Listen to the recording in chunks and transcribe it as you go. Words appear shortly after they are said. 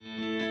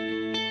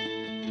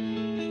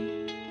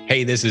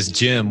Hey, this is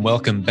Jim.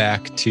 Welcome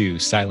back to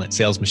Silent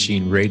Sales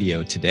Machine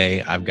Radio.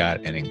 Today, I've got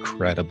an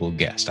incredible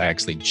guest. I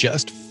actually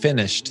just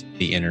finished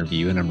the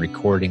interview and I'm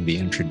recording the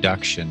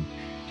introduction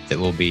that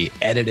will be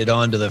edited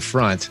onto the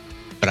front.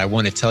 But I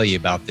want to tell you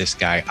about this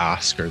guy,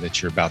 Oscar,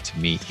 that you're about to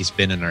meet. He's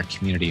been in our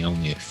community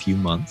only a few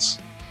months.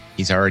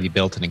 He's already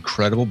built an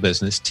incredible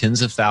business,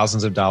 tens of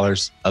thousands of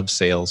dollars of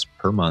sales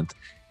per month.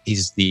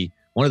 He's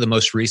one of the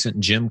most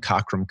recent Jim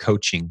Cockrum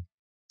coaching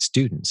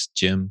students,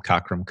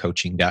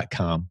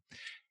 jimcockramcoaching.com.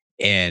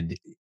 And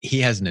he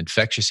has an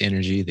infectious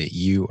energy that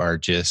you are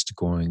just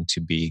going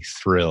to be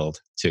thrilled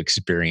to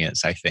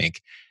experience, I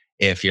think.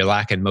 If you're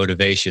lacking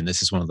motivation,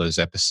 this is one of those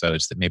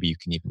episodes that maybe you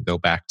can even go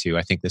back to.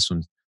 I think this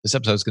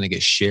episode is going to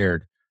get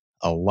shared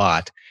a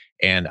lot.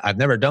 And I've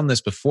never done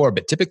this before,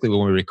 but typically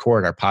when we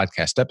record our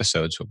podcast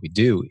episodes, what we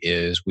do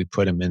is we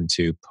put them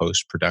into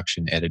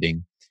post-production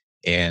editing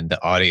and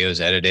the audio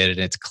is edited and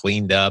it's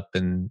cleaned up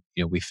and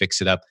we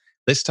fix it up.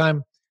 This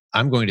time,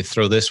 I'm going to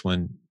throw this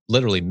one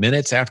literally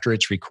minutes after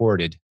it's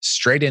recorded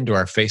straight into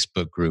our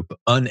Facebook group,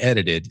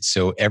 unedited,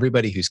 so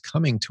everybody who's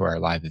coming to our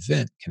live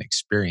event can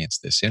experience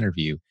this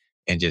interview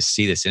and just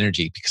see this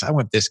energy, because I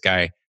want this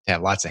guy to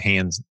have lots of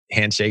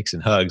handshakes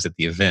and hugs at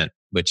the event,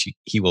 which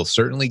he will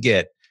certainly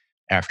get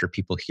after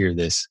people hear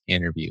this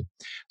interview.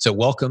 So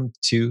welcome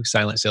to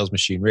Silent Sales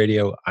Machine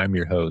Radio. I'm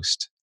your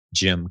host,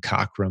 Jim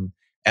Cockrum.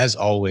 As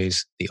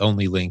always, the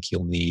only link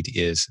you'll need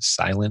is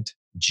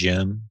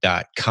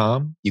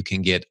silentjim.com. You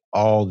can get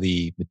all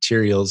the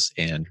materials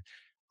and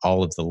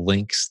all of the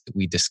links that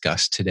we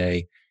discussed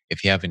today.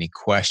 If you have any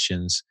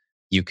questions,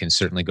 you can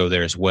certainly go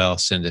there as well.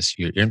 Send us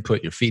your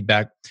input, your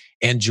feedback,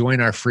 and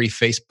join our free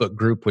Facebook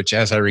group, which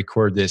as I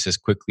record this is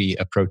quickly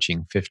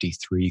approaching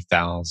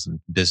 53,000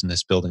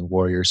 business building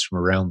warriors from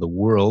around the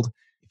world.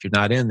 If you're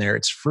not in there,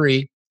 it's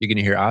free. You're going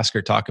to hear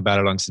Oscar talk about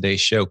it on today's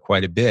show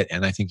quite a bit.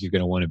 And I think you're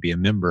going to want to be a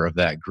member of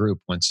that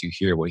group once you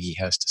hear what he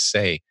has to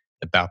say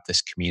about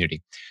this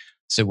community.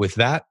 So with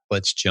that,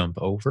 let's jump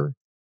over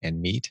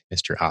and meet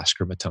Mr.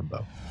 Oscar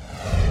Mutombo.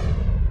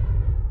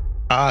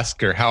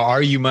 Oscar, how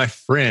are you, my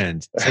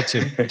friend? Such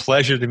a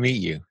pleasure to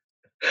meet you.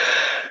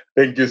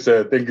 Thank you,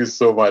 sir. Thank you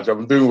so much.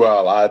 I'm doing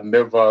well. I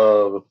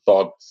never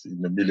thought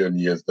in a million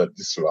years that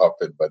this will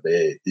happen, but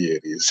hey, here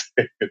it is.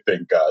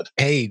 Thank God.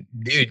 Hey,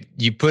 dude,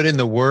 you put in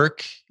the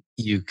work.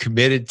 You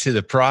committed to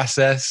the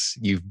process.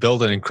 You've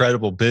built an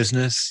incredible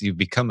business. You've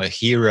become a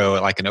hero,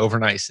 like an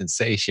overnight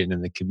sensation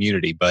in the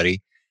community,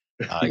 buddy.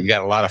 You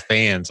got a lot of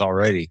fans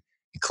already,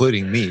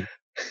 including me.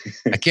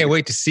 I can't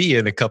wait to see you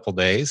in a couple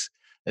days.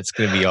 That's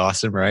going to be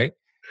awesome, right?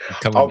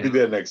 I'll be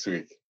there next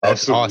week.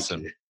 That's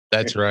awesome.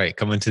 That's right.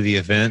 Coming to the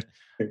event.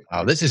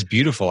 This is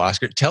beautiful,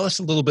 Oscar. Tell us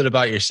a little bit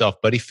about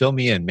yourself, buddy. Fill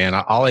me in, man.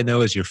 All I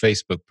know is your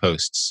Facebook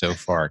posts so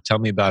far. Tell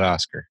me about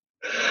Oscar.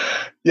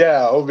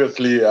 Yeah,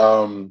 obviously,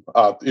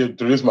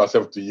 introduce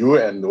myself to you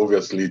and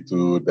obviously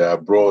to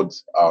the broad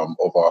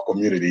of our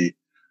community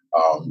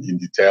in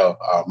detail.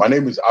 My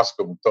name is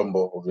Oscar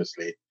Mutombo,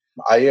 obviously.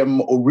 I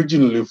am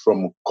originally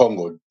from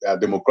Congo,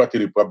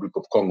 Democratic Republic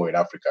of Congo in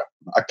Africa.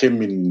 I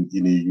came in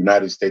the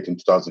United States in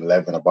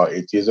 2011, about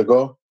 8 years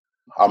ago.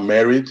 I'm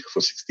married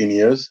for 16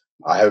 years.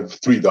 I have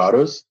 3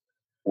 daughters.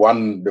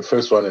 The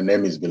first one, her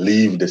name is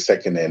Believe. The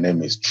second, her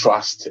name is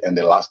Trust. And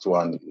the last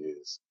one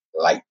is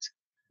Light.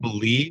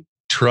 Believe,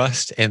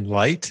 Trust, and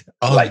Light?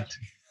 Oh, Light.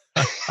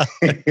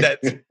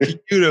 That's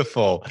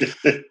beautiful.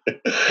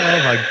 Oh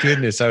my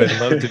goodness. I would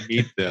love to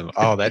meet them.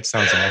 Oh, that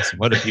sounds awesome.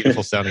 What a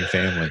beautiful sounding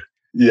family.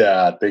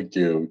 Yeah, thank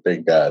you.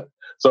 Thank God.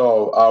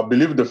 So I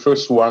believe the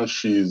first one,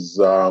 she's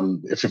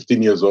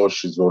 15 years old.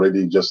 She's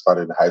already just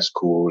started high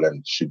school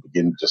and she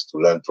began just to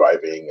learn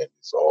driving and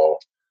it's all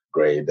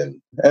great.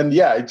 And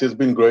yeah, it has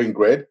been growing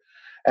great.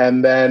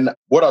 And then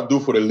what I do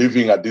for a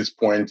living at this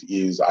point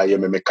is I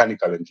am a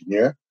mechanical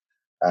engineer.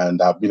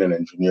 And I've been an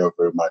engineer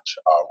very much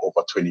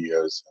over 20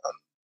 years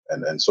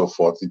and so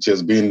forth. It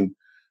has been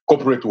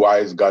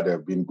corporate-wise, God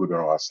have been good on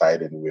our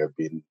side and we have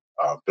been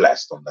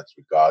blessed on that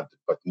regard.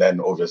 But then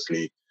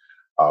obviously,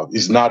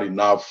 it's not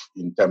enough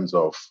in terms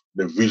of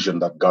the vision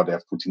that God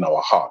have put in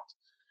our heart.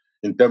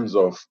 In terms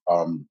of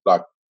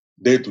like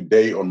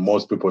day-to-day on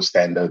most people's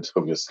standards,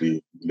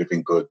 obviously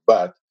living good.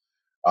 But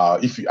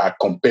if I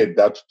compare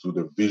that to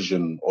the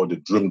vision or the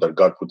dream that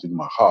God put in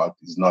my heart,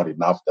 it's not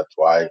enough. That's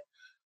why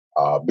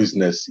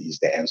business is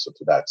the answer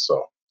to that.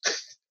 So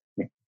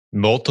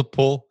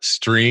multiple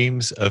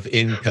streams of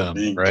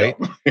income, right?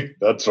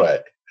 That's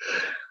right.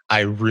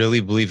 I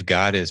really believe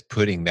God is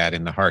putting that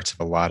in the hearts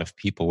of a lot of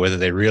people, whether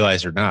they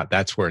realize or not.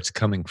 That's where it's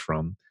coming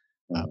from,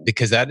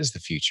 because that is the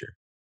future.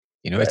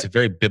 Right. It's a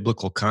very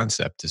biblical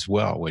concept as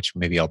well, which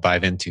maybe I'll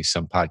dive into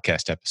some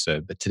podcast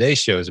episode. But today's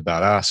show is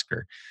about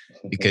Oscar,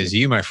 because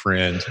you, my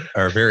friend,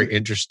 are a very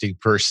interesting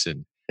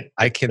person.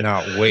 I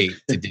cannot wait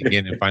to dig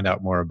in and find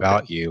out more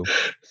about you.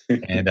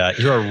 And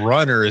you're a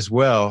runner as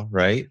well,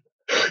 right?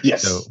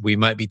 Yes. So we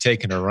might be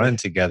taking a run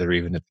together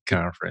even at the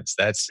conference.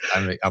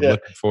 I'm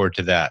looking forward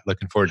to that.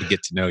 Looking forward to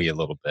get to know you a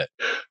little bit.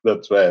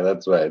 That's right.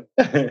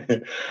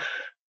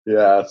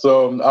 Yeah,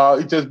 so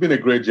it has been a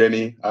great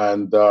journey,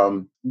 and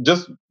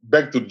just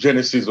back to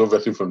Genesis,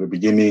 obviously from the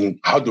beginning.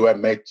 How do I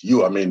met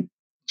you? I mean,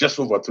 just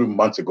over 3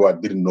 months ago, I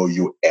didn't know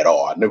you at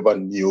all. I never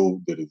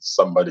knew there is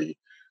somebody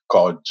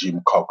called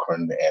Jim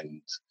Cochran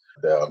and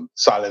the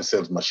Silent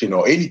Sales Machine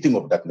or anything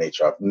of that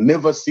nature. I've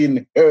never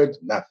seen, heard,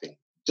 nothing.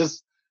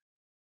 Just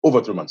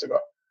over 3 months ago.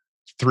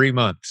 3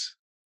 months.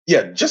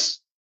 Yeah,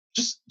 just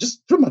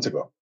 3 months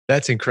ago.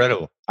 That's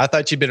incredible. I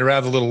thought you'd been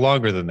around a little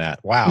longer than that.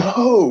 Wow.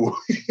 No.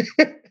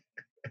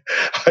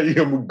 I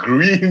am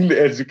green,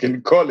 as you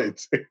can call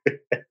it.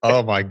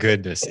 Oh my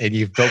goodness. And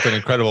you've built an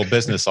incredible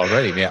business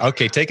already, man.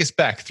 Okay, take us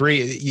back.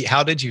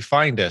 How did you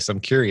find us? I'm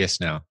curious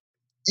now.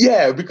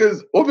 Yeah,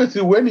 because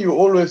obviously when you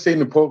always say in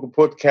the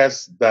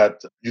podcast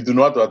that you do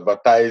not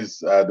advertise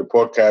the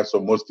podcast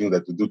or most things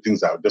that you do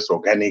things are just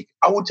organic,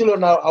 I will tell you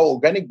now how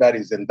organic that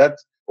is. And that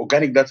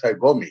organic, that's how it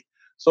got me.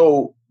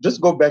 So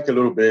just go back a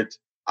little bit.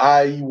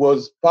 I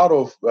was part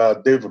of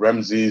Dave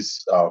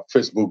Ramsey's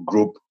Facebook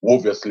group.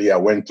 Obviously, I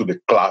went to the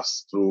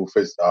class through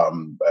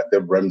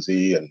Dave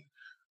Ramsey and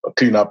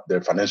clean up the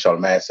financial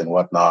mess and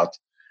whatnot.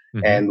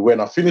 Mm-hmm. And when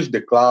I finished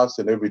the class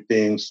and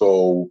everything,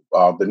 so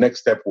the next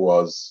step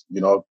was,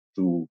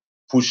 to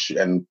push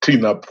and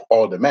clean up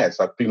all the mess.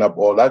 I cleaned up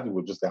all that. It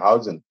was just the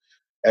housing.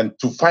 And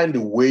to find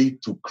a way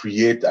to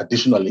create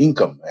additional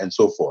income and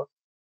so forth.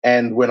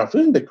 And when I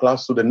finished the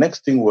class, so the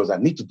next thing was I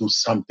need to do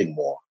something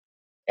more.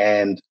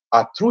 And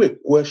I threw a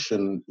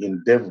question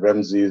in Dave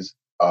Ramsey's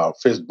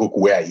Facebook,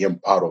 where I am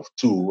part of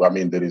too. I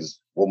mean, there is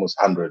almost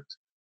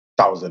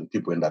 100,000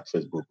 people in that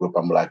Facebook group.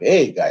 I'm like,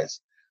 hey, guys,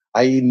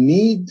 I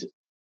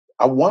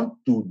want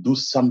to do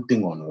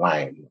something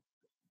online,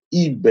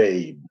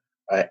 eBay,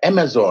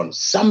 Amazon,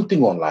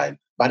 something online,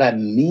 but I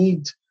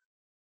need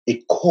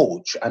a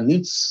coach. I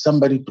need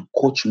somebody to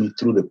coach me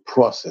through the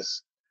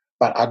process.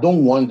 But I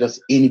don't want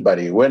just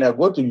anybody. When I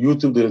go to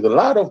YouTube, there's a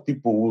lot of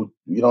people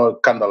who,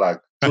 kind of like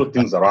throw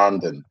things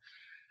around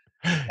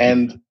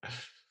and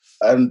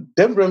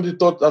Dave Ramsey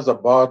taught us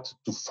about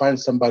to find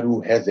somebody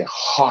who has a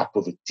heart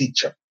of a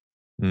teacher.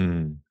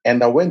 Mm.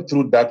 And I went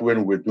through that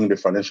when we were doing the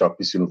Financial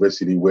Peace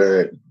University,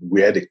 where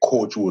we had a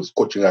coach who was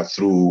coaching us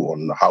through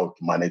on how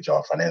to manage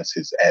our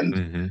finances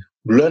and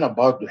learn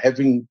about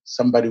having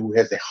somebody who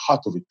has a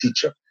heart of a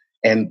teacher.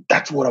 And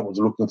that's what I was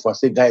looking for. I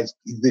said, guys,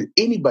 if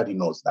anybody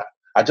knows that,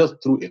 I just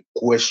threw a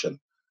question.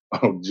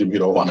 Oh, Jim, you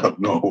don't want to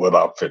know what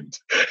happened.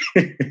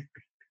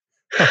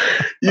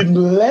 In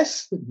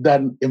less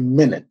than a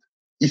minute,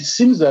 it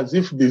seems as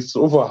if there's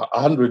over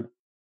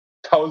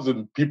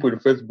 100,000 people in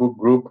the Facebook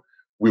group.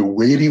 We're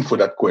waiting for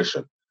that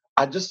question.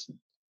 I just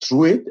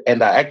threw it,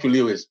 and I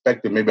actually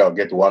expected maybe I'll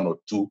get one or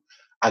two.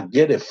 I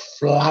get a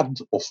flood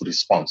of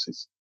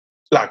responses.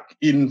 Like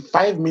in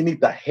 5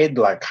 minutes, I had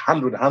like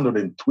 100,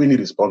 120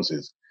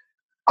 responses.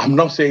 I'm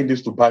not saying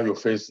this to buy your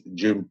face,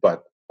 Jim,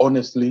 but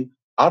honestly,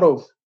 out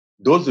of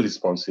those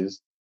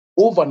responses,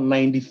 over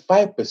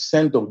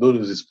 95% of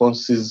those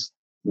responses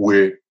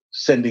were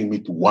sending me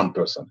to one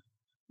person,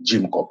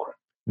 Jim Cochran.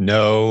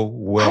 No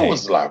way. I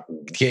was like,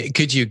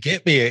 could you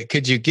get me a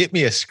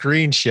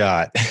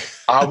screenshot?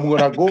 I'm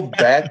gonna go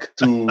back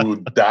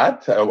to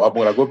that. I'm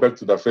gonna go back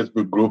to the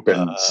Facebook group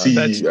and see.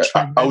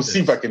 I'll see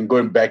if I can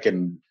go back,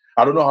 and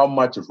I don't know how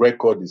much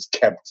record is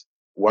kept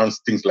once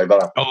things like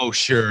that happen. Oh,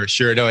 sure.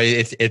 No,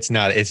 it's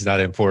not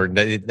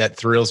important. That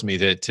thrills me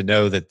to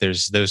know that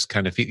there's those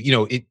kind of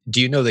people.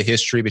 Do you know the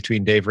history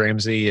between Dave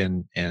Ramsey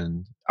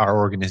and our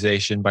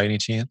organization by any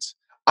chance?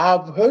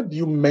 I've heard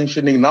you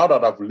mentioning, now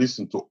that I've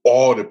listened to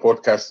all the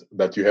podcasts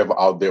that you have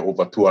out there,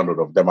 over 200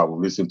 of them I've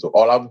listened to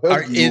all. I've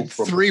heard in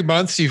 3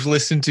 months, you've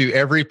listened to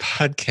every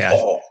podcast.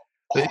 Oh.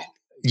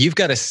 You've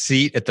got a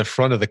seat at the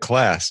front of the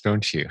class,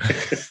 don't you?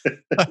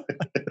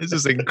 This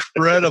is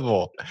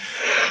incredible.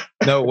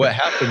 No, what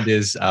happened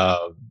is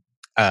a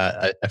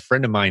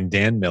friend of mine,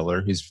 Dan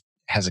Miller,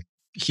 has a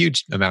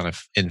huge amount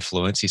of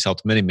influence. He's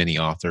helped many, many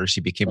authors. He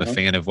became a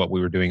fan of what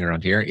we were doing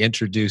around here,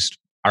 introduced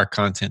our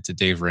content to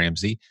Dave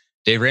Ramsey.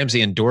 Dave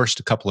Ramsey endorsed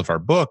a couple of our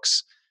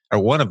books,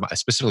 or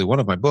specifically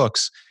one of my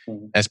books.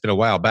 That's been a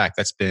while back.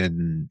 That's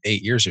been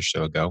 8 years or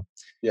so ago.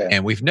 Yeah.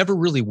 And we've never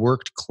really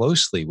worked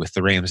closely with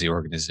the Ramsey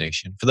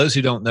organization. For those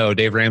who don't know,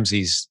 Dave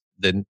Ramsey's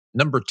the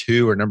number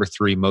 2 or number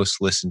 3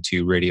 most listened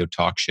to radio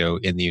talk show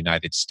in the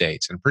United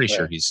States. And I'm pretty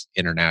sure he's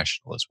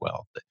international as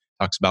well. That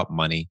talks about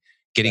money.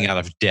 Getting out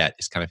of debt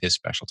is kind of his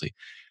specialty.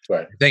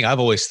 Right. The thing I've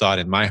always thought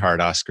in my heart,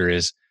 Oscar,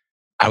 is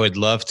I would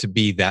love to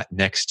be that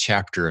next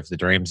chapter of the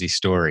Ramsey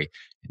story.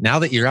 Now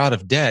that you're out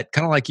of debt,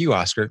 kind of like you,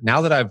 Oscar,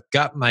 now that I've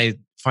got my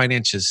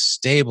finances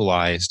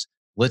stabilized,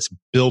 let's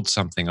build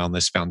something on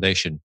this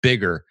foundation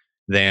bigger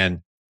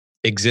than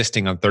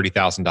existing on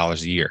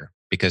 $30,000 a year.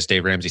 Because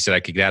Dave Ramsey said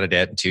I could get out of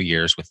debt in 2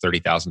 years with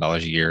 $30,000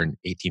 a year and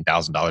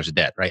 $18,000 of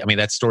debt, right? I mean,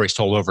 that story's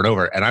told over and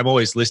over. And I'm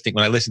always listening.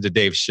 When I listen to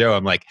Dave's show,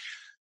 I'm like,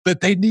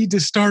 but they need to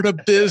start a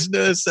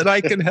business and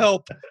I can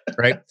help,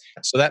 right?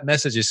 So that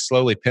message is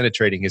slowly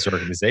penetrating his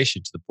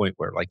organization to the point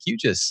where, like you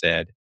just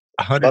said,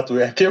 that's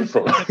where I came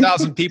from.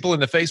 100,000 people in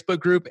the Facebook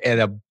group, and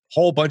a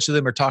whole bunch of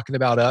them are talking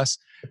about us.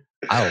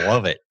 I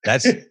love it.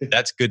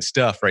 That's good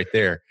stuff right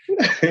there.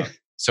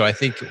 So I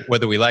think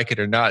whether we like it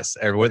or not,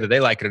 or whether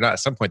they like it or not, at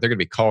some point they're going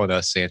to be calling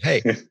us saying,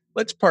 "Hey,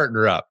 let's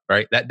partner up."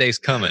 Right? That day's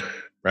coming.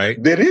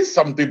 Right? There is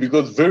something,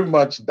 because very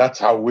much that's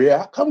how where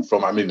I come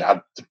from. I mean,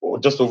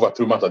 just over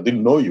 3 months, I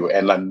didn't know you,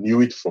 and I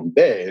knew it from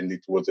there, and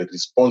it was a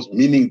response.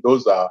 Meaning,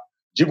 those are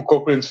Jim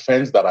Cochrane's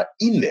fans that are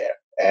in there,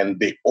 and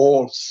they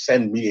all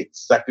send me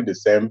exactly the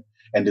same,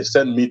 and they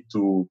send me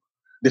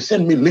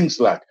links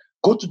like,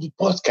 go to the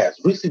podcast,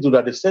 listen to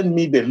that. They send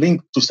me the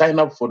link to sign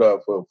up for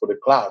the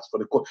class, for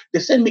the course. They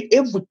send me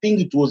everything.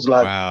 It was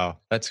like, wow,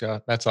 that's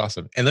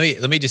awesome. And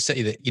let me just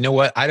say that, you know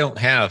what? I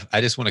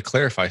just want to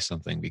clarify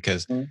something,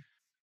 because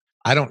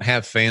I don't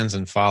have fans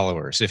and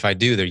followers. If I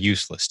do, they're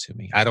useless to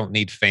me. I don't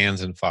need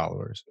fans and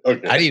followers.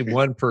 okay. I need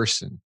one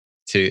person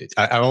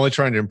I'm only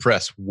trying to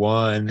impress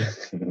one,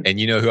 and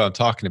you know who I'm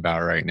talking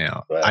about right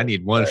now. Right, I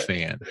need one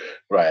fan.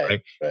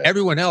 Right.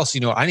 Everyone else,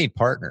 I need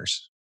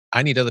partners.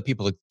 I need other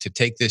people to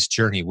take this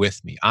journey with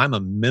me. I'm a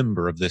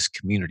member of this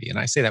community. And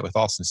I say that with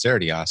all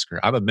sincerity, Oscar.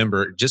 I'm a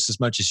member just as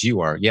much as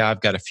you are. Yeah,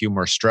 I've got a few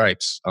more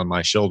stripes on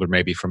my shoulder,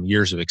 maybe from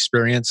years of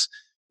experience.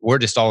 We're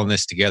just all in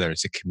this together.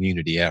 It's a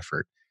community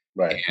effort.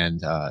 Right.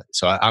 And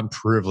so I'm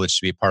privileged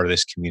to be a part of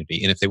this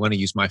community. And if they want to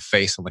use my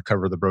face on the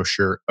cover of the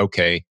brochure,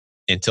 okay,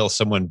 until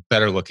someone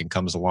better looking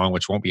comes along,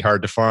 which won't be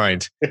hard to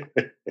find,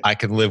 I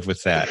can live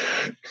with that.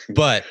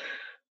 But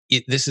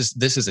this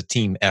is a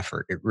team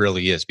effort. It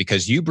really is,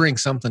 because you bring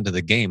something to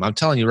the game. I'm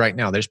telling you right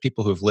now, there's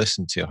people who've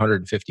listened to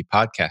 150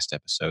 podcast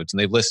episodes, and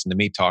they've listened to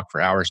me talk for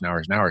hours and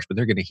hours and hours, but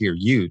they're going to hear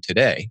you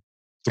today,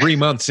 3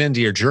 months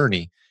into your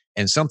journey,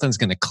 and something's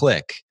going to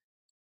click.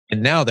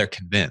 And now they're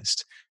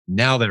convinced.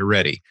 Now they're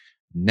ready.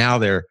 Now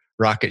their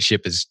rocket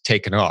ship is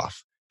taken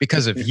off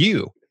because of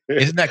you.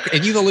 Isn't that?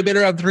 And you've only been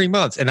around 3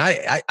 months. And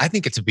I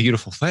think it's a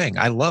beautiful thing.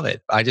 I love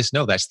it. I just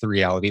know that's the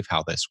reality of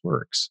how this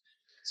works.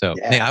 So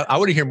yeah. I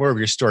want to hear more of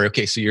your story.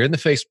 Okay, so you're in the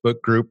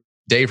Facebook group,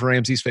 Dave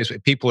Ramsey's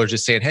Facebook. People are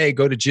just saying, hey,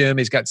 go to Jim.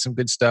 He's got some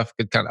good stuff.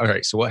 Good kind of, all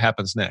right, so what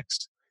happens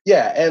next?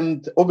 Yeah,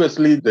 and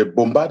obviously they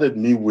bombarded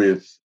me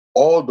with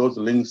all those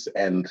links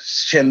and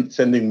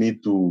sending me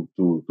to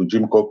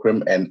Jim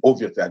Cochrane. And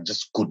obviously I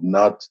just could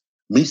not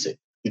miss it.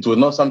 It was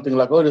not something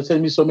like, oh, they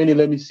sent me so many,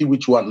 let me see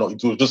which one. No,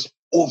 it was just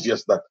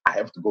obvious that I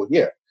have to go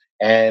here.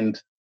 And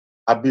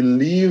I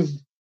believe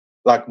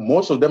like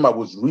most of them I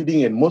was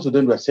reading, and most of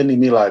them were sending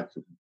me like,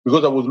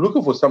 because I was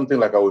looking for something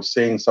like I was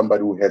saying,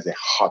 somebody who has a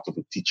heart of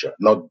a teacher,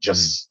 not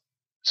just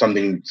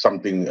something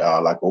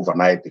like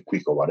overnight,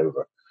 quick or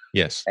whatever.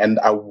 Yes. And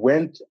I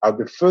went,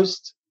 the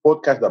first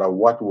podcast that I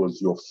watched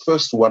was your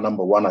first one,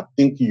 number one. I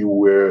think you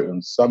were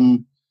in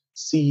some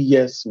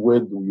CES where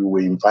you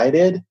were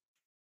invited,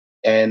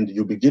 and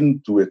you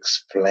begin to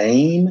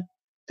explain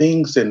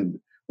things. And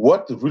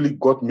what really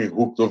got me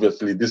hooked,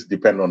 obviously, this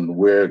depends on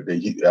where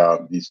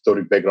the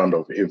historic background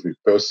of every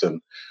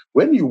person.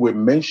 When you were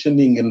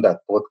mentioning in that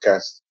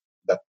podcast,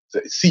 that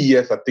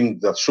CES, I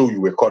think that show you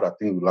were called, I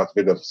think Las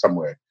Vegas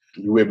somewhere,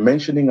 you were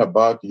mentioning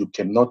about you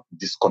cannot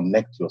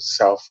disconnect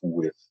yourself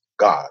with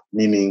God,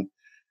 meaning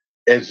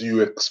as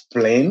you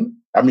explain,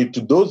 I mean,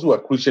 to those who are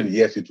Christian,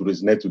 yes, it will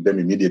resonate to them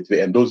immediately.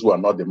 And those who are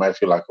not, they might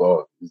feel like,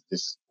 oh,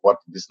 what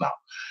is this now?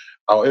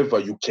 However,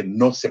 you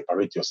cannot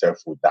separate yourself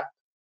with that.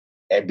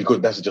 And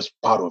because that's just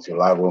part of your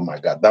life. Oh my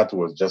God, that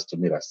was just to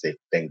me, I say,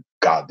 thank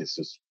God, this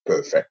is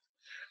perfect.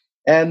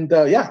 And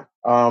I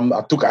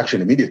took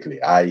action immediately.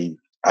 I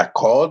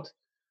called,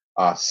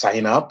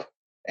 sign up.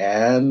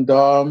 And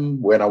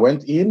when I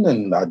went in,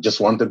 and I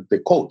just wanted the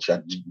coach, I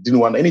didn't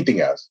want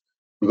anything else,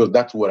 because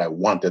that's what I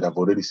wanted. I've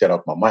already set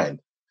up my mind.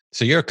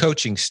 So you're a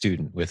coaching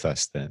student with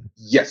us then?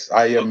 Yes,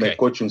 I am a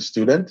coaching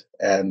student.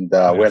 And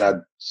when I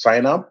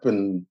sign up,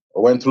 and I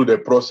went through the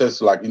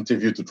process, like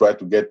interview, to try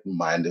to get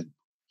mind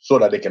so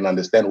that they can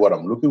understand what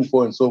I'm looking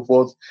for and so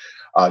forth.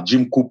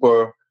 Jim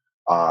Cooper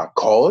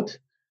called,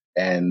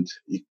 and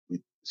he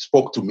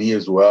spoke to me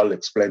as well,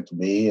 explained to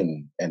me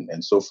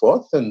and so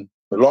forth. And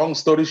long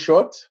story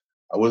short,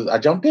 I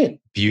jumped in.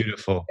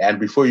 Beautiful. And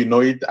before you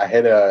know it, I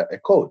had a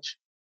coach.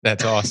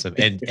 That's awesome.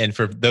 And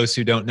for those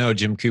who don't know,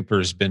 Jim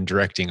Cooper's been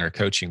directing our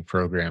coaching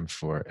program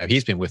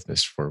he's been with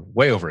us for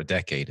way over a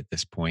decade at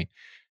this point.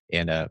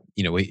 And,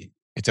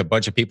 it's a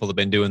bunch of people that have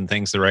been doing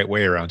things the right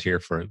way around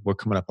here we're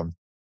coming up on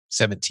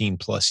 17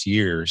 plus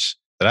years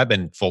that I've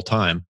been full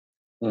time.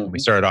 Mm-hmm. We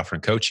started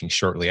offering coaching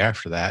shortly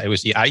after that.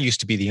 I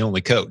used to be the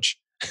only coach,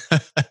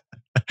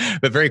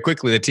 but very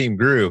quickly the team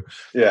grew.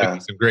 Yeah.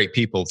 Some great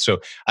people. So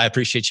I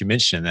appreciate you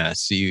mentioning that.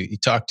 So you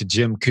talked to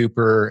Jim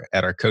Cooper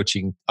at our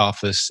coaching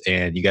office,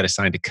 and you got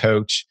assigned a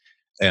coach.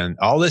 And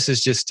all this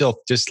is just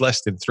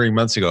less than 3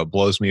 months ago. It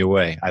blows me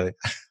away.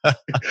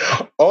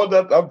 All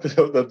that up to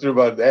the 3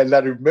 months. And I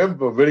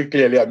remember very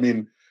clearly, I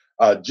mean,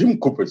 Jim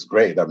Cooper is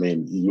great. I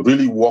mean, he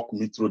really walked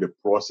me through the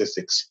process,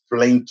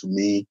 explained to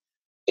me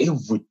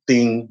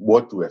everything,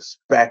 what to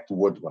expect,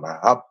 what's going to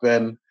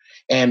happen.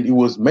 And he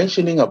was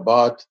mentioning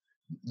about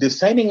the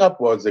signing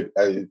up was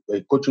a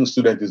coaching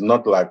student is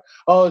not like,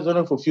 oh, it's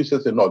only for a few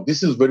sessions. No,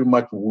 this is very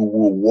much, we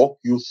will walk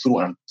you through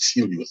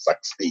until you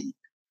succeed.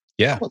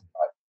 Yeah.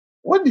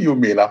 what do you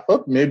mean? I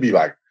thought maybe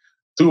like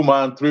 2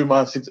 months, 3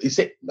 months. He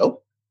said,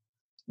 no,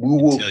 we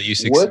will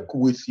work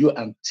with you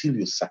until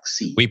you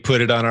succeed. We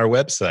put it on our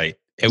website.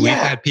 And we've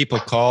had people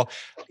call,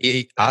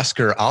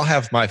 Oscar, I'll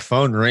have my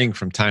phone ring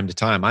from time to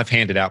time. I've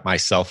handed out my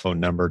cell phone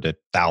number to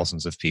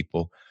thousands of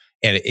people.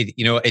 And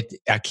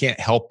I can't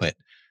help it.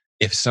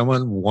 If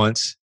someone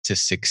wants to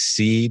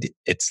succeed,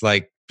 it's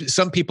like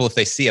some people, if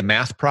they see a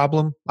math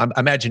problem, I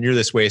imagine you're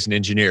this way as an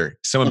engineer.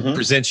 Someone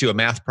presents you a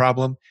math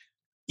problem,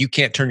 you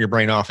can't turn your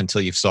brain off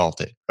until you've solved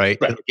it, right?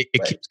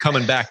 It keeps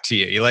coming back to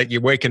you.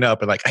 You're waking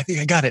up and like, I think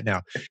I got it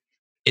now.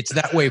 It's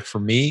that way for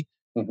me.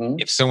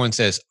 If someone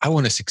says, I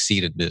want to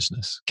succeed in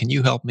business, can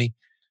you help me?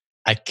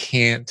 I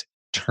can't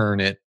turn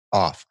it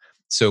off.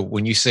 So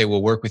when you say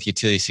we'll work with you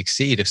till you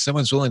succeed, if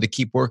someone's willing to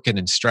keep working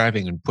and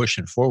striving and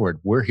pushing forward,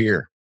 we're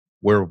here.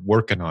 We're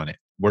working on it.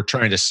 We're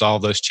trying to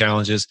solve those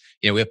challenges.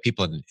 We have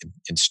people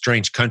in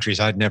strange countries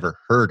I'd never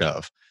heard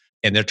of,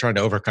 and they're trying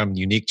to overcome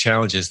unique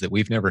challenges that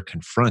we've never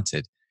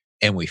confronted,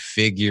 and we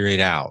figure it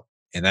out.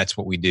 And that's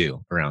what we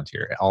do around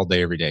here all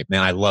day, every day.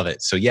 Man, I love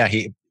it. So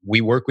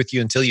we work with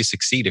you until you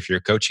succeed if you're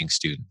a coaching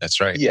student.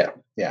 That's right. Yeah.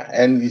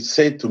 And he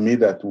said to me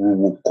that we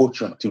will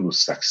coach you until you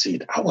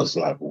succeed. I was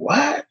like,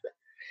 what?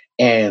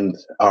 And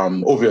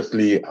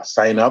obviously I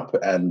signed up,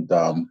 and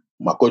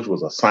my coach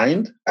was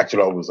assigned.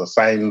 Actually, I was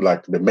assigned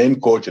like the main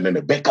coach and then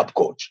the backup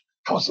coach.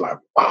 I was like,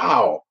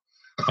 wow.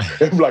 I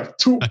have like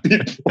 2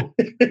 people.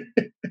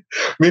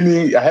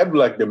 Meaning I have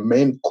like the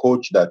main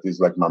coach that is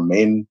like my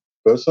main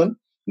person.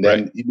 And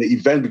then in the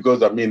event,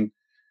 because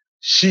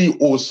she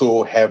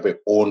also have her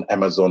own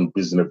Amazon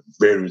business,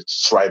 very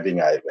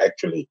thriving.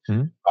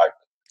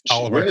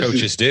 All of our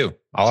coaches do.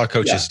 All our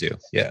coaches do.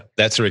 Yeah,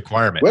 that's a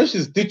requirement. When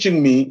she's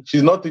teaching me,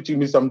 she's not teaching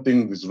me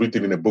something that's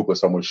written in a book or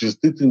somewhere. She's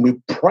teaching me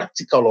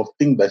practical of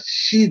things that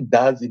she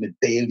does in a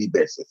daily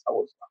basis. I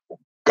was like, oh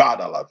God,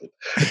 I love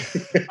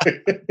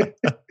it.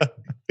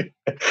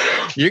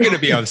 You're going to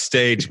be on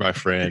stage, my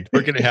friend.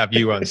 We're going to have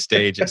you on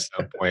stage at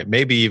some point,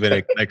 maybe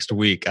even next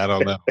week. I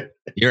don't know.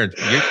 You've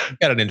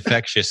got an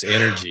infectious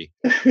energy.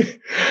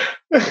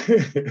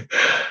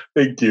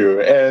 Thank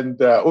you.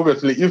 And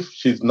obviously, if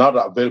she's not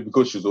available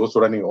because she's also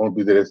running her own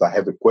business, I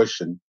have a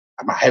question.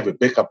 I might have a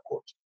backup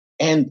coach.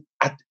 And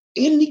at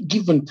any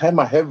given time,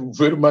 I have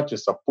very much a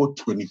support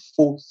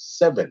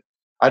 24/7.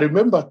 I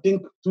remember, I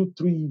think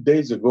 2-3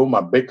 days ago,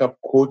 my backup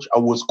coach, I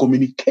was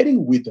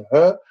communicating with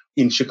her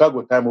in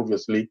Chicago time,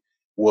 obviously,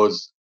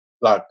 was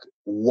like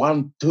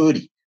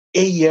 1:30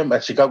 a.m.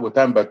 at Chicago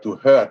time. But to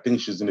her, I think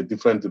she's in a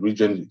different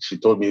region. She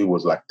told me it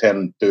was like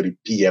 10:30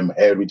 p.m.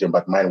 her region,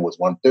 but mine was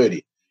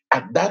 1:30.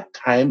 At that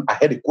time, I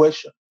had a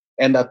question.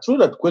 And I threw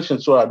that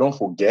question so I don't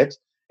forget.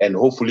 And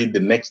hopefully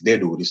the next day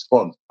they will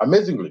respond.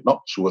 Amazingly,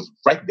 no, she was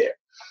right there.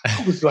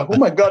 I was like, oh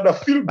my God, I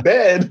feel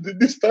bad.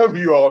 This time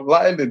you are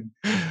online and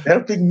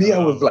helping me. I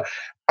was like,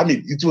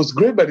 it was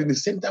great, but in the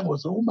same time, I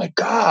was, oh my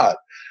God.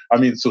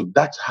 So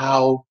that's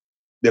how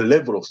the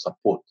level of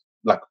support,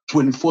 like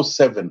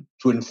 24/7,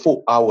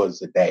 24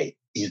 hours a day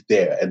is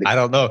there. And I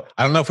don't know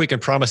if we can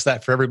promise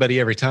that for everybody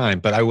every time,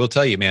 but I will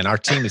tell you, man, our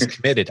team is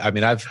committed.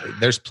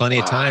 There's plenty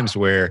of times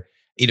where,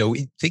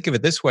 think of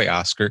it this way,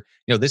 Oscar,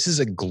 this is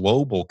a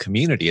global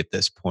community at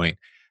this point.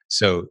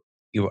 So,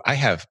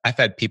 I've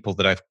had people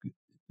that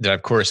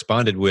I've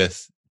corresponded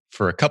with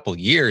for a couple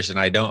years, and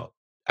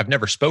I've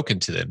never spoken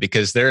to them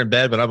because they're in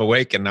bed when I'm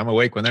awake, and I'm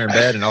awake when they're in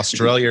bed in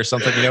Australia or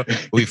something.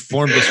 We've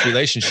formed this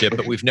relationship,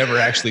 but we've never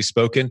actually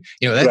spoken.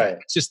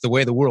 That's just the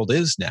way the world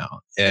is now.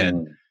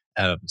 And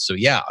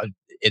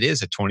it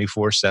is a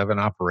 24/7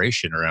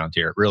 operation around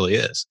here. It really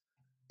is.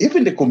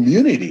 Even the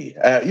community,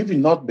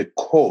 even not the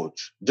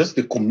coach, just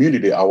the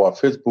community, our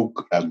Facebook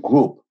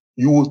group,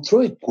 you will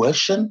throw a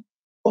question.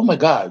 Oh my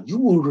God, you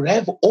will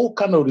have all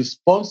kind of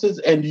responses,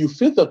 and you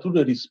filter through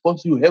the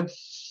response. You have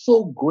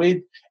so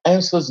great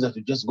answers that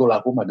you just go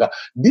like, oh my God,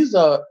 these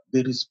are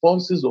the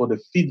responses or the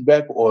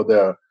feedback or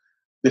the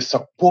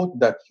support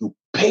that you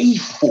pay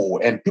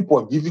for, and people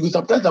are giving you.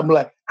 Sometimes I'm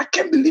like, I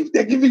can't believe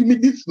they're giving me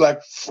this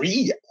like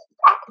free.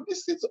 Wow,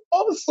 this is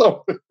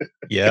awesome.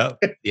 Yeah.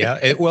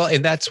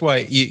 And that's why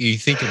you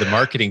think of the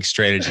marketing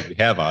strategy we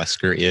have,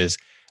 Oscar, is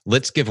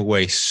let's give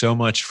away so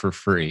much for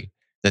free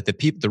that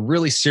the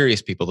really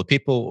serious people, the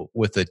people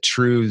with a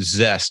true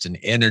zest and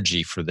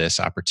energy for this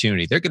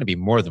opportunity, they're going to be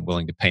more than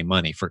willing to pay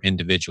money for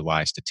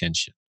individualized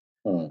attention.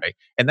 Right.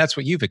 And that's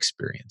what you've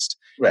experienced.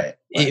 Right.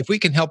 If we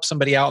can help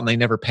somebody out and they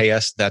never pay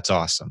us, that's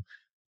awesome.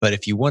 But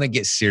if you want to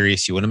get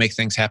serious, you want to make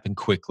things happen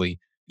quickly,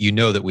 you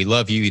know that we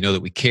love you, you know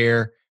that we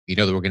care, you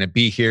know that we're going to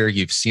be here,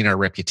 you've seen our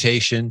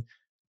reputation,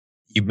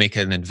 you make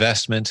an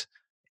investment,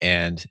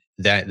 and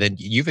then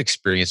you've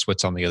experienced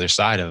what's on the other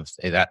side of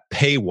that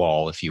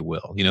paywall, if you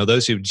will.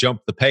 Those who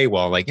jump the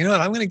paywall, like,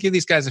 what, I'm going to give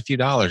these guys a few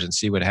dollars and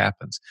see what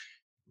happens.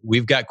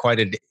 We've got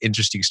quite an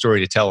interesting story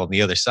to tell on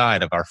the other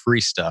side of our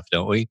free stuff,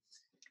 don't we?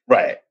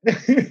 Right.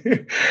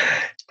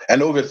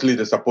 And obviously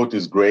the support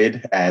is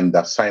great. And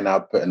I sign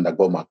up and I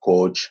got my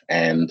coach,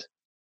 and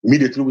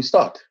immediately we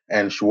start.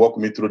 And she walked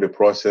me through the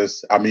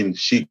process.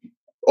 She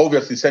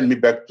obviously send me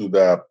back to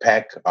the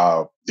PAC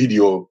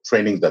video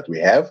trainings that we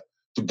have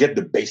to get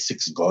the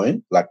basics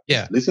going. Like,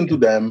 listen to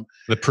them.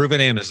 The Proven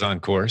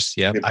Amazon course.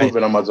 Yeah. The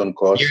Proven Amazon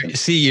course.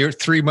 You're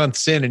 3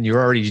 months in and you're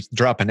already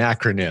dropping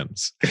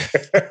acronyms.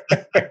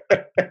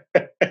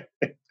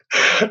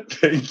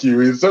 Thank you.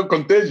 It's so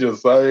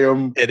contagious.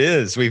 It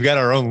is. We've got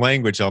our own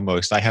language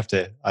almost. I have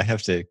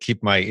to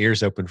keep my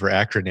ears open for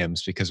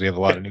acronyms because we have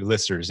a lot of new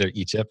listeners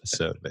each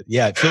episode. But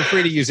yeah, feel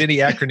free to use any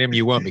acronym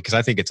you want because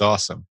I think it's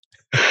awesome.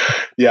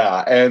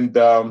 Yeah, and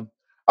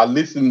I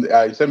listened.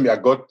 I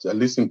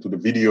listened to the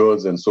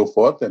videos and so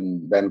forth,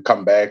 and then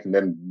come back, and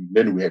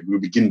then we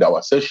begin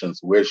our sessions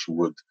where she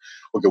would,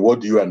 okay,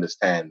 what do you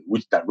understand?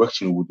 Which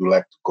direction would you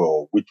like to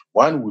go? Which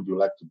one would you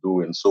like to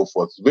do, and so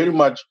forth. Very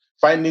much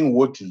finding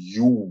what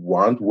you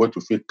want, what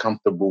you feel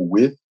comfortable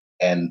with,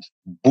 and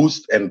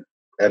boost and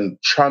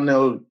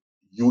channel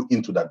you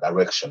into that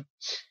direction.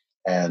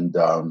 And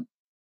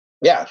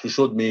she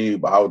showed me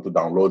how to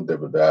download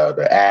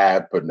the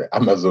app and the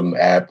Amazon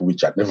app,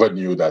 which I never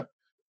knew that.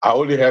 I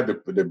only had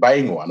the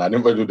buying one. I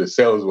never knew the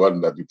sales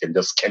one that you can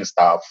just scan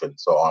stuff and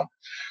so on.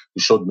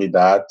 He showed me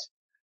that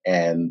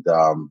and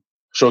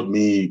showed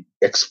me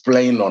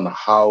explain on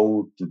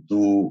how to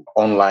do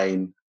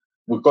online.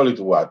 We call it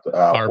what?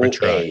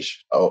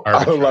 Arbitrage.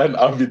 Online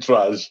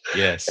arbitrage.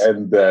 Yes.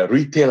 And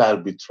retail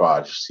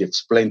arbitrage. She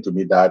explained to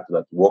me that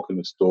walk in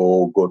the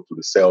store, go to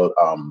the sale,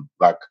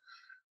 like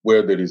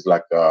where there is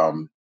like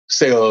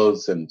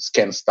sales and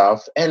scan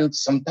stuff, and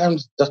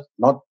sometimes just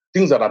not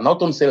things that are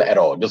not on sale at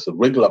all, just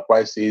regular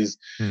prices.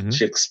 Mm-hmm.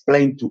 She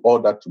explained all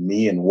that to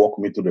me and walked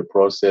me through the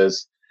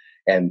process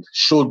and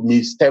showed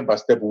me step by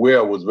step where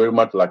I was very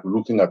much like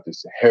looking at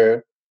this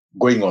hair,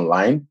 going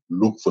online,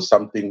 look for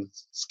something,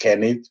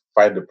 scan it,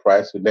 find the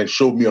price, and then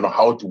show me on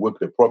how to work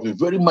the profit.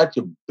 Very much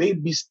a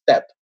baby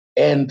step.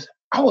 And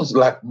I was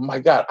like, my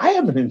God, I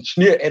am an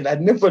engineer and I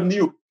never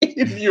knew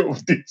any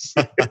of this.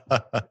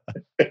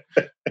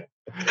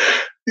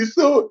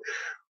 So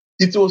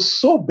it was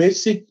so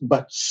basic,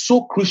 but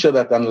so crucial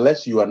that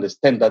unless you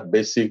understand that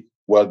basic,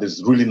 well,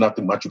 there's really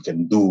nothing much you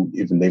can do,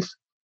 even if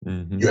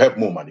you have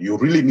more money. You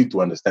really need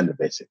to understand the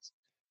basics.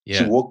 Yeah.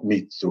 She walked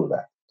me through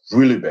that,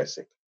 really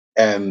basic,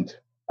 and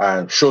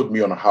showed me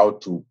on how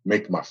to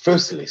make my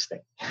first listing.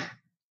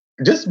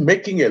 Just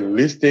making a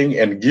listing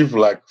and give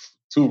like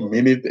 2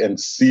 minutes and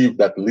see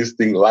that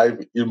listing live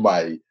in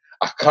my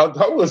account.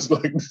 I was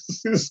like,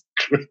 this is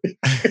great.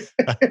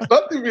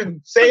 Not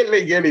even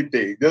selling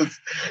anything. Just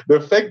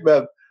the fact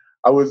that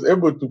I was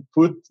able to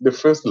put the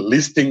first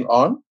listing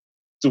on,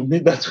 to me,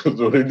 that was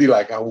already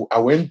like, I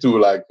went to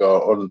like,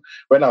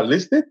 when I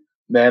listed,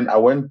 then I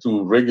went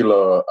to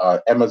regular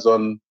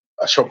Amazon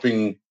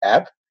shopping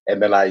app. And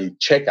then I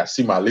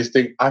see my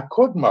listing. I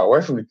called my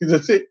wife and the kids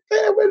and said,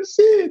 hey, let's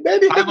see.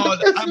 Daddy,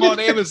 I'm on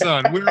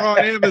Amazon. We're on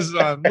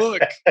Amazon.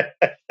 Look.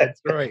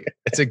 That's right.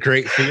 It's a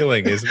great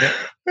feeling, isn't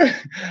it?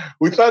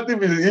 Without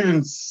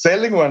even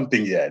selling one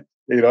thing yet,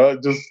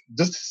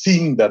 just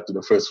seeing that to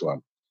the first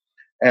one.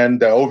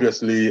 And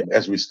obviously,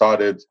 as we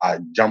started, I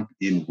jumped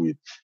in with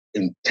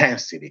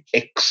intensity,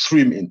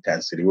 extreme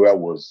intensity, where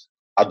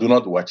I do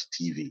not watch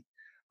TV.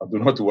 I do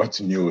not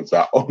watch news.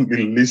 I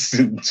only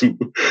listen to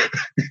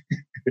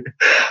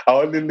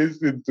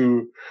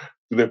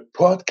the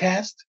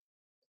podcast.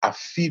 I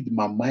feed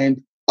my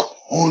mind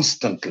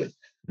constantly.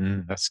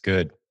 That's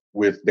good.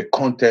 With the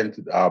content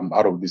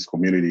out of this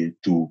community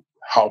to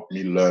help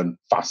me learn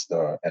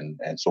faster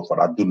and so forth.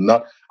 I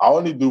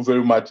only do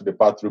very much the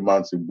past 3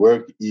 months in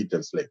work, eat,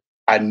 and sleep.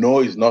 I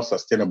know it's not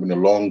sustainable in the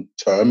long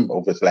term,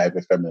 obviously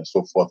IFM and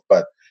so forth,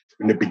 but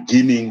in the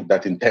beginning,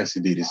 that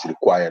intensity is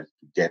required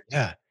to get.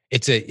 Yeah.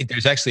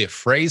 There's actually a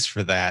phrase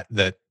for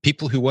that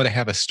people who want to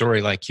have a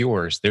story like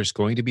yours, there's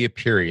going to be a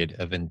period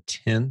of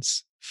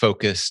intense,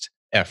 focused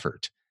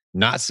effort.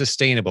 Not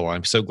sustainable.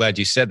 I'm so glad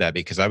you said that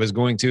because I was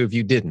going to if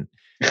you didn't.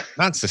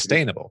 Not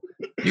sustainable.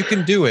 You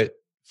can do it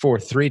for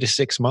 3 to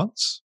 6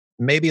 months,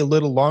 maybe a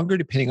little longer,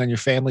 depending on your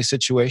family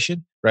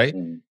situation, right?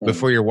 Mm-hmm.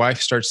 Before your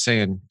wife starts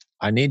saying,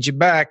 I need you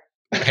back.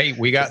 Hey,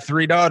 we got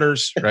 3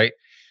 daughters, right?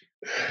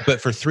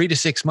 But for 3 to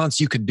 6 months,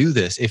 you could do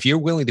this if you're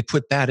willing to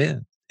put that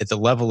in at the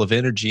level of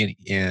energy,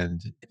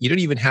 and you don't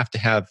even have to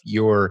have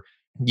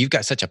you've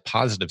got such a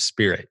positive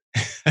spirit.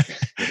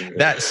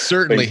 That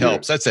certainly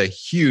helps. That's a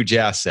huge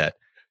asset.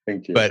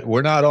 Thank you. But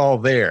we're not all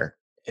there.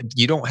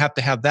 You don't have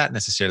to have that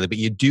necessarily, but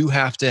you do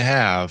have to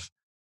have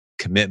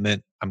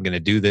commitment. I'm going to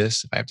do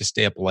this. If I have to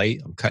stay up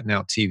late, I'm cutting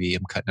out TV.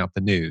 I'm cutting out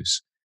the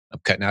news. I'm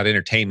cutting out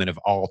entertainment of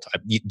all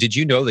type. Did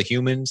you know that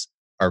humans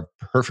are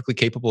perfectly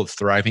capable of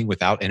thriving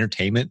without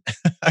entertainment?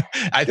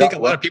 I think a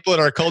lot of people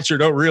in our culture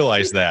don't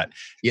realize that.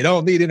 You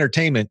don't need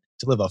entertainment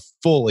to live a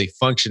fully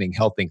functioning,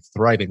 healthy,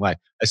 thriving life,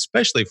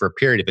 especially for a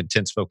period of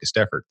intense focused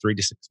effort, 3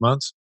 to 6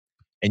 months.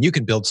 And you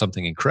can build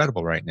something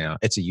incredible right now.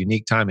 It's a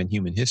unique time in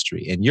human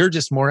history. And you're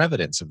just more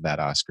evidence of that,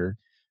 Oscar.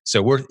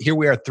 So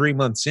we are 3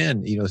 months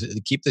in,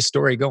 keep this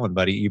story going,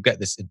 buddy. You've got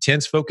this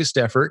intense focused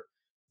effort.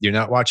 You're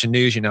not watching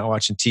news. You're not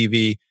watching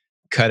TV.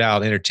 Cut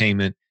out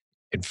entertainment.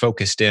 and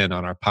focused in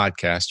on our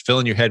podcast,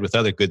 filling your head with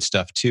other good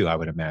stuff too, I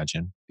would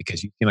imagine,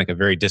 because you seem like a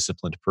very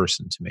disciplined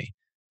person to me.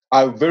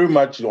 I very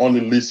much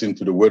only listen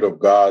to the word of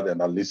God,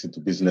 and I listen to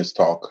business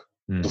talk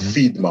to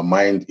feed my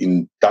mind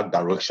in that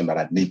direction that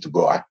I need to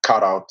go. I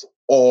cut out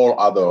all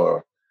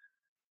other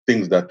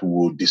things that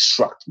will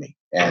distract me.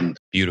 And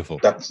beautiful.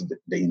 That's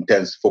the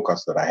intense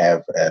focus that I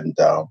have.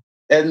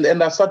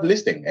 And I started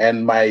listening.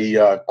 And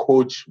my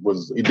coach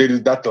there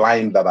is that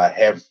line that I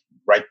have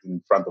right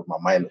in front of my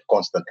mind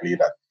constantly,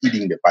 that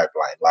feeding the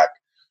pipeline. Like,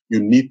 you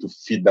need to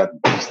feed that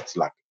beast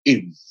like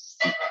every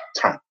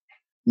time.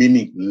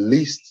 Meaning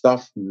list,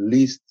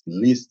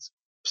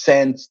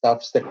 send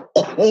stuff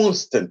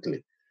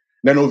constantly.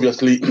 Then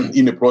obviously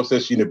in the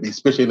process,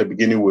 especially in the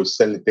beginning, we'll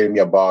telling me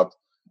about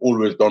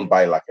always don't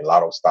buy like a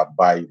lot of stuff,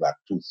 buy like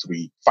 2,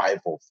 3, 5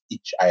 of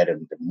each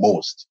item the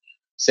most.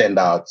 Send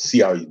out, see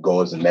how it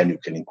goes, and then you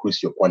can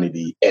increase your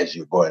quantity as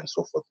you go and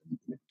so forth.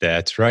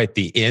 That's right.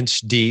 The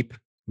inch deep,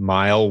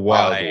 mile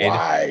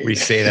wide. We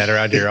say that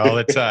around here all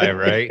the time,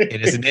 right?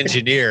 And as an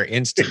engineer,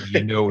 instantly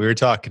you know what we were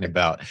talking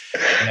about.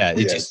 Yeah,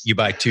 just you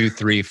buy 2,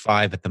 3,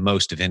 5 at the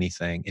most of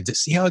anything, and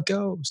just see how it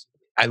goes.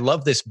 I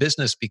love this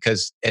business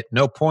because at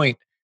no point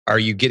are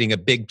you getting a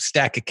big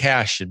stack of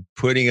cash and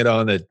putting it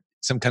on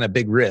some kind of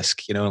big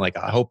risk. Like,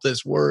 I hope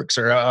this works,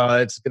 or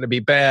it's going to be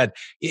bad.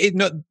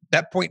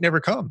 That point never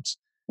comes.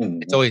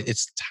 Mm-hmm.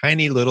 It's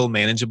tiny little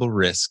manageable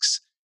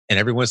risks. And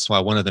every once in a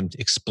while, one of them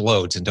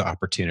explodes into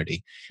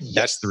opportunity. Yes.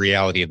 That's the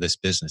reality of this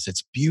business.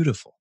 It's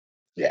beautiful.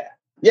 Yeah.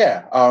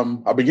 Yeah.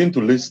 I begin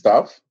to list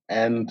stuff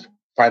and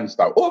find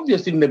stuff.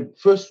 Obviously, in the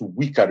first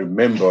week, I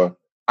remember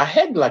I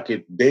had like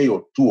a day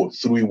or 2 or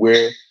 3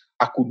 where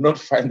I could not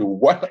find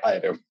one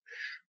item.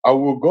 I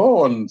will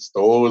go on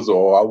stores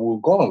or I will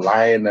go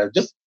online and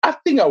I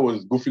think I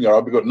was goofing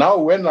around, because when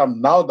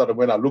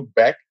I look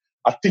back,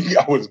 I think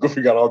I was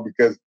goofing around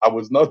because I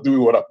was not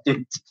doing what I'm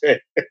doing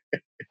today.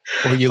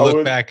 Or you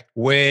look back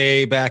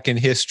way back in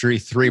history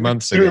 3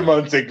 months ago. 3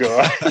 months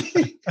ago.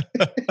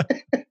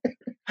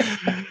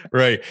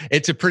 Right.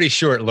 It's a pretty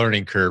short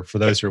learning curve for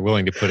those who are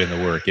willing to put in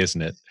the work,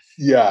 isn't it?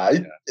 Yeah.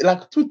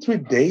 Like 2, 3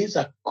 days,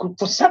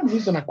 for some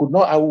reason, I could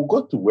not. I will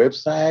go to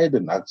website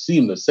and I'd see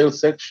in the sales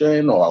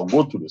section, or I'll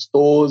go to the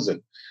stores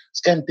and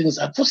scan things.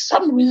 And for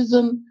some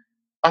reason,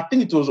 I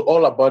think it was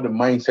all about the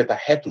mindset. I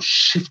had to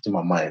shift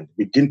my mind,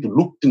 begin to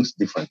look things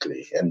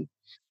differently.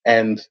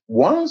 And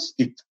once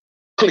it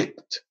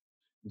clicked,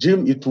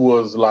 Jim, it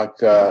was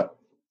like a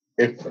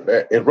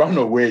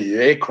runaway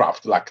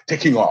aircraft, like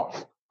taking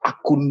off. I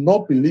could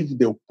not believe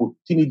the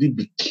opportunity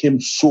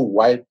became so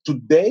wide.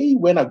 Today,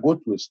 when I go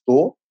to a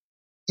store,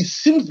 it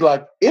seems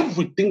like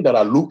everything that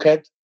I look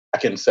at, I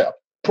can sell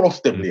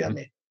profitably. Mm-hmm. I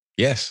mean,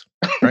 yes,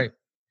 right.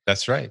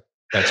 That's right.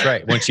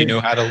 Once you know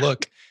how to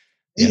look.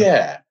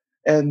 Yeah.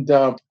 And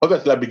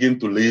obviously, I begin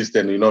to list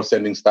and,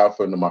 sending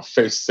stuff. And my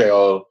first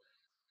sale,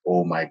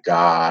 oh my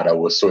God, I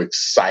was so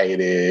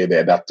excited.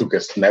 And I took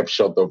a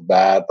snapshot of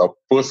that. I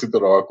posted it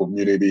to our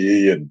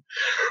community, and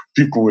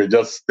people were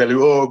just telling,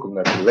 oh,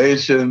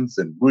 congratulations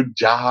and good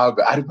job.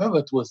 I remember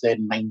it was at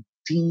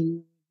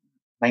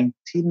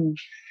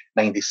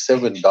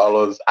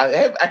 $1997.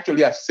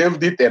 I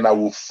saved it, and I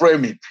will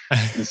frame it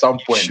at some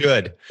point. You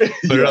should.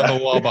 Put it on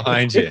the wall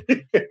behind you.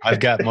 I've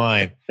got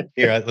mine.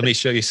 Here, let me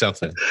show you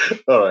something.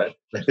 All right.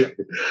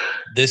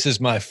 This is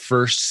my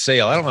first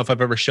sale. I don't know if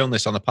I've ever shown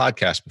this on the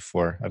podcast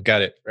before. I've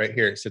got it right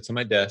here. It sits on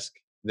my desk.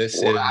 This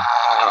is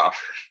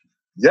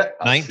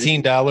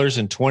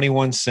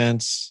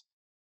 $19.21.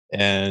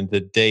 And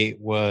the date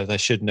was, I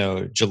should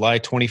know, July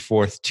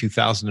 24th,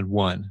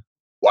 2001.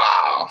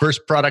 Wow.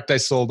 First product I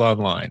sold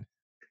online.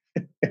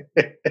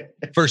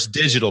 First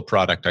digital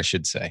product, I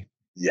should say.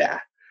 Yeah.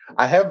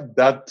 I have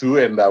that too,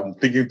 and I'm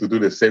thinking to do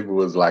the same. It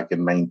was like a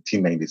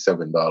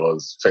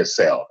 $1997 first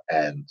sale.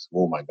 And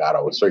oh my God,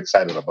 I was so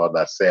excited about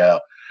that sale.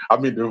 I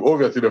mean,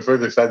 obviously the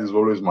first excitement is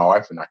always my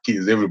wife and our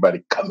kids.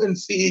 Everybody, come and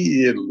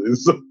see it.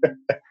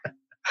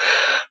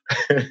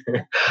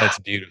 That's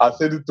beautiful. I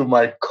sent it to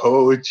my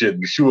coach,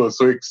 and she was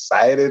so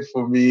excited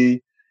for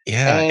me.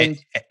 Yeah, and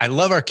I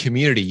love our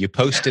community. You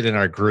posted in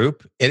our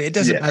group, and it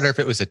doesn't matter if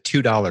it was a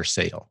 $2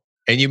 sale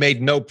and you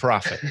made no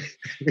profit.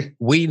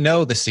 We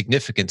know the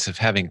significance of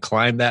having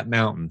climbed that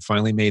mountain,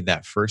 finally made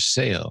that first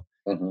sale.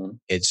 Mm-hmm.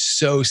 It's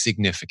so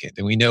significant,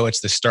 and we know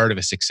it's the start of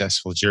a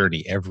successful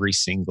journey every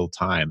single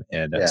time.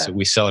 And so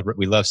we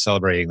love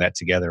celebrating that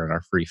together in our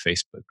free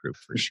Facebook group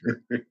for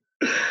sure.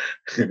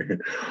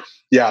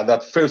 Yeah,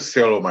 that first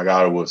sale, oh my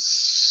God, was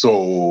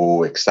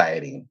so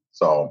exciting.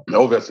 So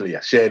obviously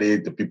I shared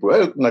it to people,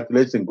 hey,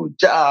 congratulations, good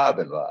job,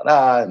 and blah,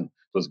 blah, and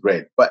it was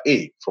great. But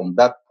from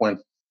that point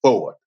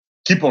forward,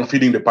 keep on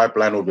feeding the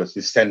pipeline,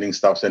 obviously, sending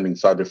stuff.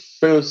 The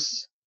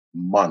first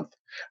month,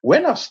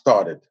 when I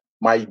started,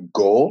 my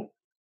goal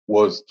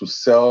was to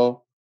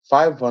sell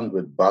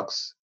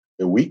 $500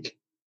 a week,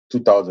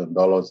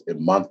 $2,000 a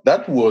month.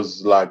 That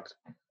was like,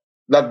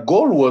 that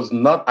goal was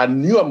not, I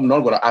knew I'm not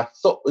going to, I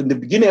thought in the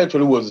beginning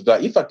actually was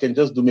that if I can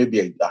just do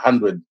maybe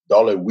 $100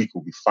 a week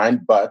will be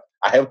fine, but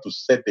I have to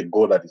set a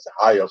goal that is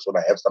higher so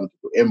that I have something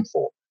to aim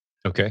for.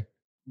 Okay.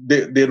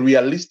 the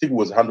realistic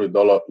was $100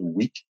 a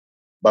week,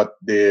 but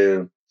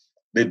the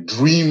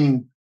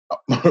dream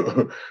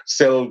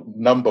sell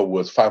number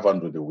was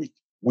 500 a week,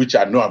 which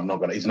I know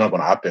it's not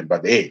gonna happen.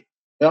 But hey,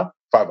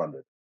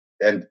 500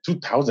 and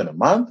 2,000 a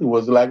month. It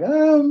was like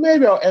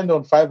maybe I'll end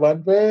on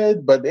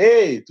 500, but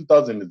hey,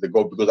 2,000 is the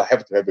goal because I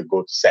have to have a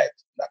goal set.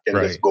 I can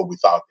just go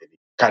without any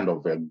kind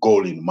of a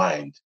goal in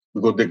mind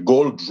because the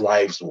goal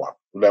drives one.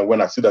 Like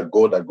when I see that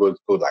goal goes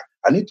like,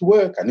 I need to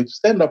work, I need to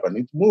stand up, I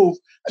need to move,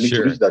 I need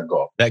to reach that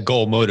goal. That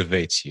goal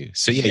motivates you.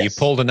 So you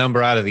pulled a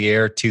number out of the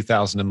air.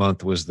 2,000 a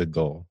month was the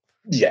goal.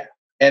 Yeah.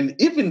 And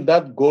even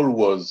that goal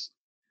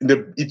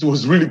it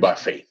was really by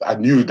faith. I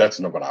knew that's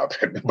not going to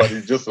happen, but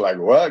it's just like,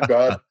 well,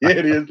 God, here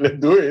it is. Let's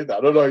do it. I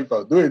don't know if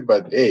I'll do it,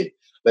 but hey,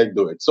 let's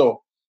do it.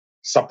 So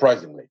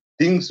surprisingly,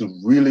 things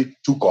really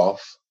took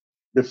off.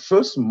 The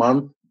first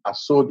month I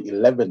sold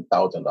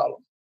 $11,000.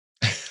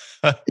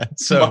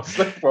 So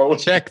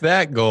check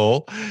that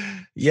goal.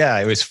 Yeah,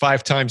 it was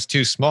 5 times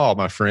too small,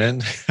 my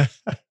friend.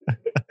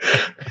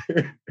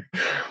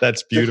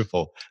 That's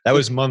beautiful. That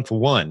was month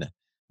 1.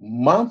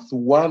 Month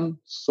 1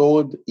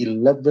 sold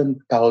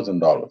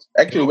 $11,000.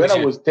 Actually, when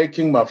I was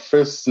taking my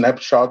first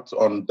snapshot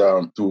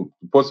to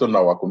post on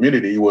our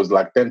community, it was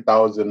like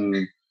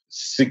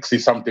 10,060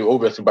 something.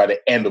 Obviously, by the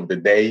end of the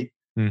day,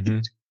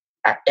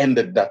 I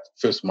ended that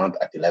first month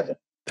at 11.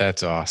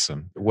 That's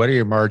awesome. What are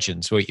your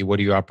margins? What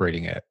are you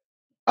operating at?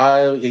 I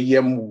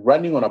am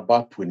running on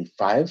about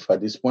 25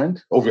 at this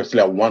point. Obviously,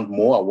 I want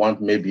more. I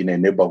want maybe in a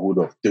neighborhood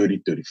of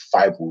 30,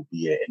 35 would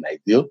be an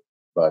ideal.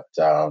 But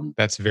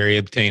that's very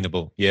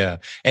obtainable. Yeah.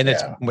 And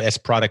that's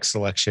product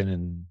selection.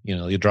 And,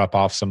 you drop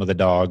off some of the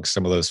dogs,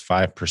 some of those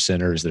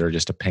 5%ers that are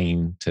just a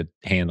pain to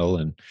handle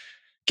and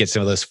get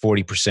some of those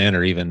 40%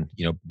 or even,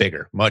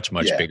 bigger, much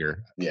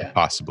bigger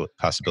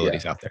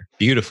possibilities out there.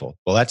 Beautiful.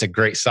 Well, that's a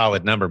great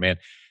solid number, man.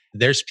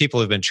 There's people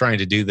who've been trying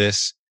to do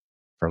this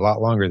for a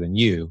lot longer than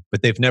you,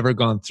 but they've never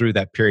gone through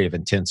that period of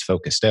intense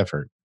focused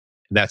effort.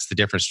 And that's the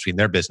difference between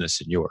their business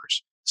and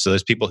yours. So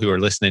there's people who are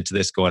listening to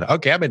this going,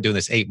 okay, I've been doing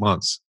this 8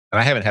 months and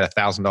I haven't had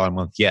 $1,000 a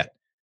month yet.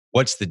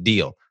 What's the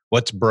deal?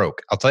 What's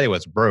broke? I'll tell you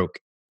what's broke.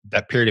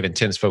 That period of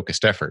intense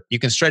focused effort. You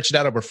can stretch it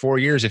out over 4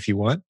 years if you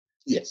want.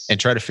 Yes. And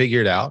try to figure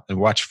it out and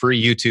watch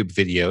free YouTube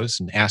videos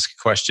and ask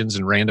questions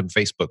in random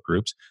Facebook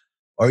groups.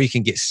 Or you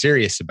can get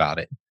serious about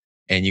it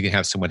and you can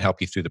have someone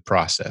help you through the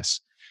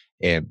process.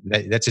 And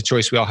that's a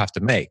choice we all have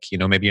to make.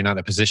 Maybe you're not in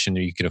a position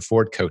where you can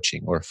afford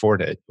coaching or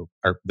afford it.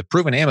 Or the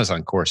Proven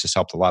Amazon course has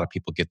helped a lot of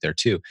people get there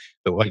too.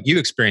 But what you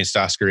experienced,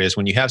 Oscar, is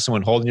when you have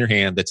someone holding your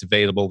hand that's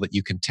available that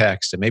you can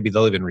text, and maybe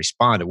they'll even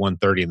respond at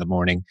 1:30 in the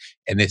morning.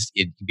 And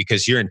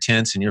because you're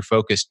intense and you're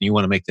focused and you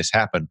want to make this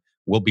happen,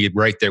 we'll be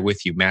right there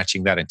with you,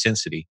 matching that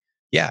intensity.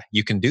 Yeah,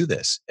 you can do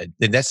this. And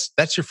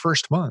that's your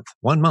first month.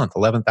 1 month,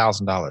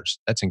 $11,000.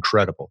 That's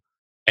incredible.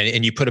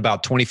 And you put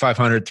about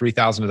 $2,500,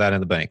 $3,000 of that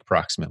in the bank,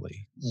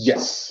 approximately.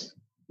 Yes.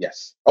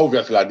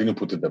 Obviously, I didn't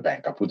put it in the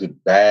bank. I put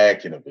it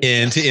back in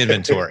into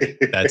inventory.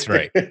 That's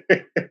right.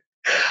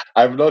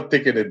 I've not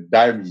taken a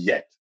dime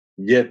yet.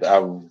 Good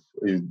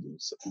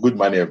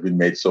money have been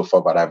made so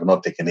far, but I've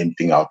not taken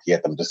anything out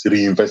yet. I'm just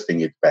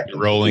reinvesting it back.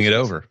 Rolling it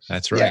over.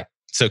 That's right. Yeah.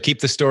 So keep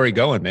the story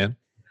going, man.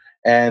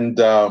 And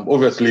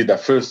obviously, the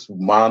first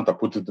month I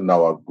put it in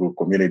our group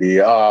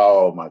community.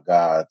 Oh my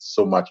God,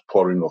 so much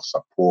pouring of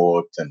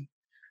support and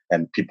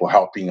people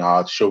helping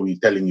out,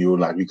 telling you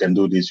like you can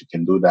do this, you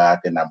can do that.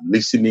 And I'm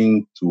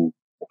listening to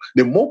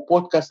the more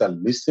podcasts I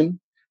listen,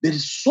 there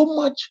is so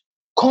much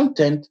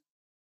content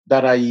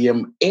that I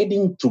am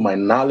adding to my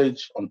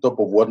knowledge on top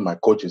of what my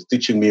coach is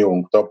teaching me,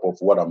 on top of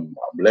what I'm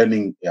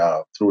learning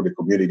through the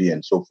community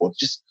and so forth.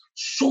 Just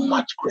so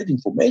much great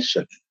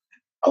information.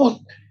 The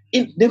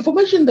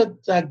information that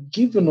are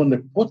given on the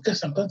podcast,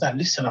 sometimes I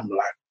listen, I'm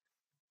like,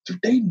 do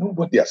they know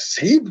what they are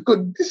saying?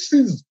 Because this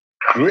is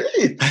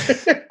great.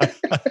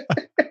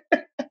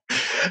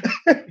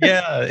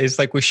 Yeah, it's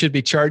like we should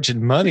be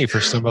charging money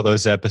for some of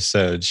those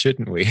episodes,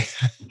 shouldn't we?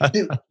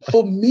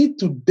 For me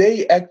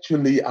today,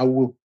 actually, I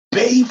will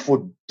pay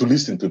to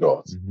listen to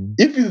those. Mm-hmm.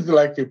 If it's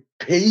like a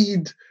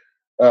paid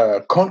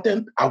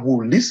content, I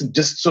will listen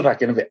just so that I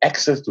can have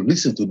access to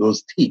listen to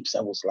those tips.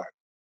 I was like,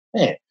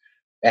 man.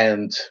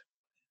 And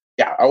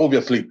yeah, I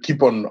obviously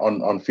keep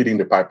on feeding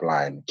the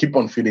pipeline.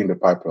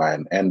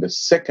 And the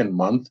second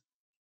month,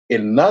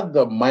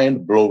 another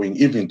mind-blowing,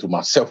 even to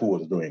myself who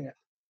was doing it.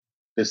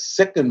 The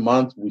second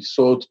month, we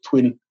sold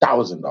 $20,000.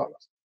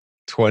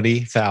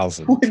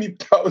 $20,000.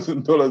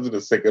 $20,000 in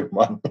the second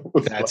month.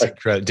 That's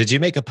incredible. Did you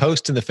make a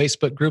post in the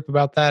Facebook group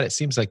about that? It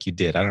seems like you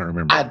did. I don't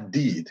remember. I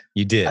did.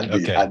 You did?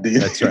 Okay. I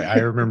did. That's right. I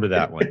remember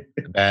that one.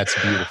 That's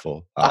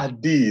beautiful. I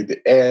did.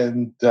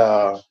 And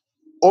you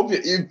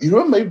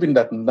remember even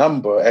that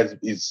number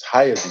as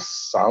high as it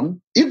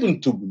sounds,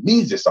 even to me,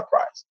 it's a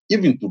surprise.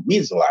 Even to me,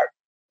 it's like,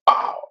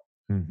 wow.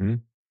 Mm-hmm.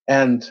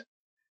 And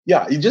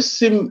yeah, it just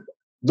seemed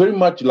very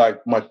much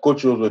like my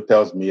coach also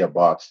tells me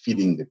about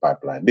feeding the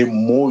pipeline. The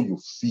more you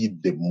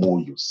feed, the more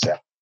you sell.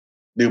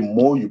 the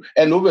more you,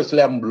 and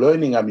obviously I'm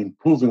learning, I'm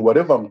improving.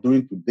 Whatever I'm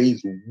doing today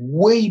is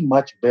way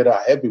much better.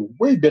 I have a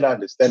way better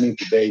understanding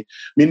today,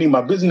 meaning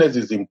my business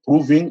is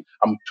improving.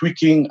 I'm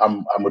tweaking,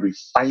 I'm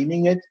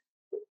refining it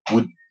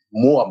with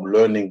more I'm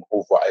learning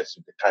over as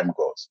the time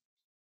goes.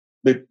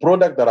 The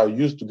product that I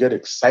used to get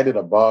excited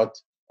about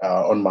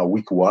on my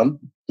week one,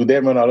 today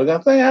when I look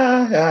at it,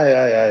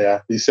 yeah.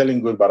 He's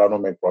selling good, but I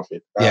don't make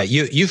profit. Yeah,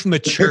 you've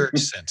matured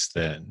since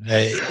then.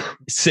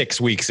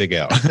 6 weeks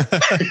ago.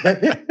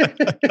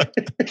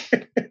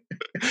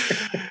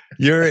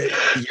 Your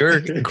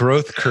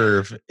growth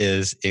curve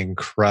is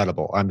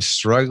incredible. I'm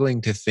struggling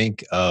to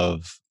think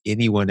of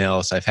anyone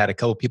else. I've had a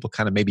couple people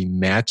kind of maybe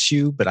match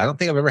you, but I don't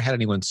think I've ever had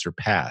anyone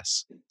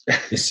surpass.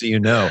 Just so you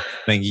know,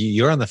 I mean,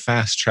 you're on the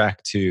fast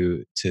track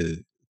to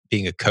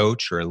being a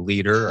coach or a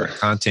leader or a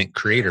content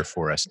creator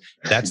for us.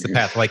 That's the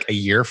path. Like a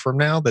year from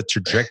now, the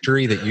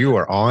trajectory that you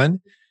are on,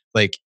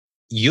 like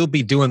you'll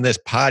be doing this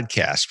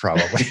podcast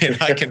probably,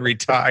 and I can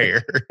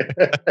retire.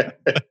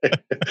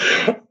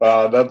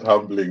 That's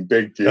humbling.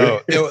 Thank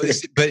you.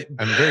 But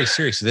I'm very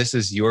serious. This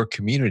is your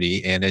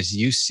community, and as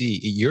you see,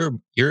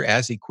 you're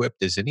as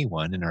equipped as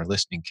anyone in our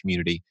listening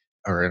community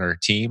or in our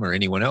team or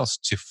anyone else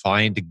to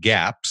find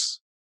gaps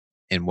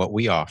in what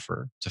we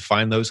offer, to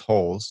find those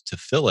holes, to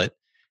fill it,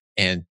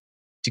 and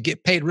to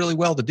get paid really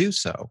well to do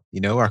so. You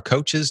know, our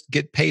coaches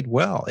get paid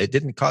well. It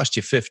didn't cost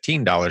you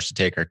 $15 to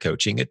take our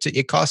coaching.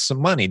 It cost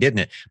some money, didn't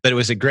it? But it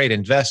was a great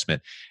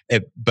investment.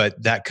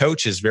 But that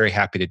coach is very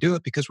happy to do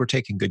it because we're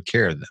taking good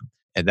care of them.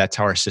 And that's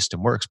how our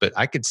system works. But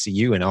I could see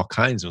you in all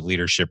kinds of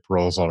leadership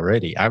roles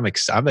already. I'm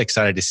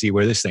excited to see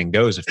where this thing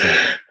goes.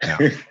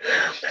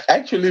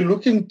 Actually,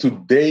 looking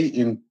today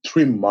in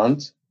 3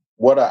 months,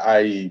 what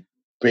I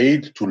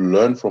paid to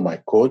learn from my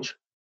coach,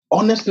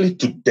 honestly,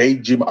 today,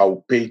 Jim, I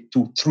will pay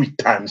 2-3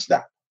 times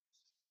that.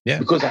 Yeah.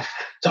 Because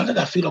sometimes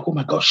I feel like, oh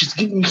my gosh, she's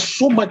giving me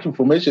so much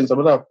information.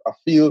 Sometimes I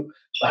feel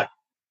like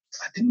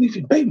I didn't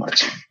even pay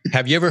much.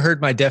 Have you ever heard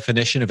my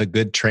definition of a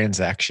good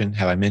transaction?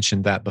 Have I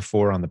mentioned that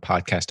before on the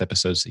podcast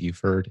episodes that you've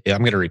heard? I'm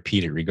going to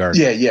repeat it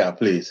regardless. Yeah,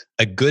 please.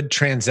 A good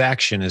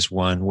transaction is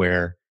one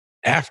where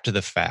after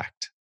the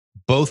fact,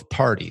 both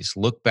parties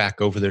look back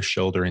over their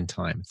shoulder in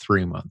time,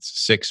 3 months,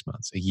 6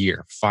 months, a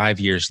year, 5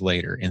 years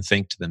later, and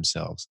think to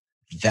themselves,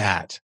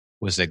 that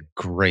was a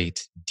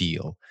great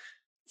deal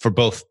for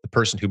both the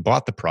person who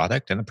bought the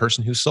product and the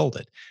person who sold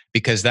it,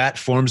 because that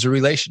forms a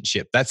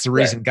relationship. That's the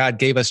reason God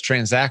gave us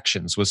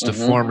transactions, was to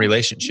form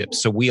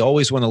relationships. So we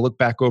always want to look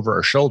back over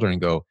our shoulder and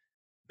go,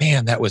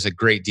 man, that was a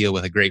great deal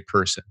with a great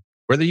person.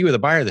 Whether you were the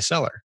buyer or the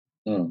seller,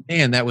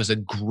 man, that was a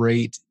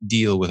great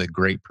deal with a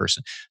great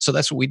person. So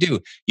that's what we do.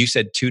 You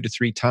said 2 to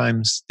 3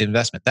 times the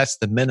investment. That's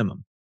the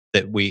minimum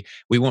that we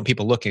want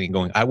people looking and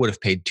going, I would have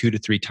paid 2 to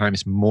 3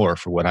 times more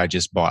for what I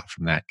just bought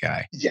from that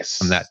guy. Yes.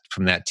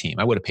 From that team.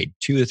 I would have paid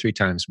 2 to 3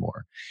 times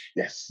more.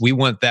 Yes. We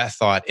want that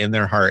thought in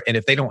their heart. And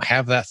if they don't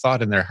have that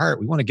thought in their heart,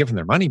 we want to give them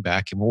their money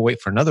back, and we'll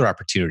wait for another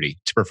opportunity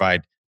to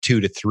provide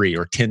 2 to 3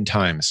 or 10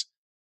 times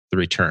the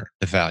return,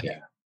 the value. Yeah.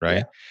 Right.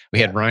 Yeah. We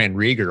had Ryan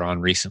Rieger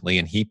on recently,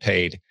 and he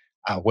paid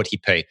what he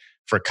paid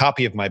for a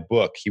copy of my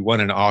book. He won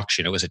an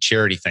auction. It was a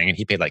charity thing, and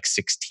he paid like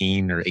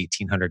 $1,600 or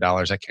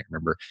 $1,800. I can't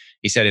remember.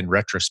 He said in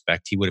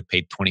retrospect, he would have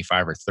paid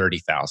 $25,000 or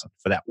 $30,000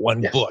 for that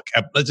one book.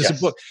 Just a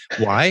book.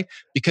 Why?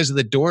 Because of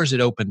the doors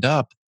it opened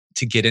up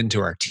to get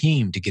into our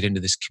team, to get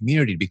into this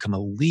community, to become a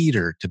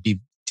leader, to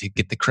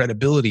get the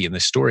credibility and the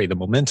story, the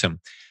momentum.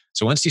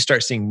 So once you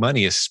start seeing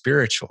money as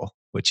spiritual,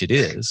 which it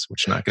is,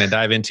 which I'm not going to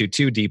dive into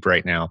too deep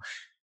right now,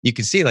 you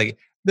can see like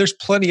there's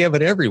plenty of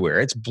it everywhere.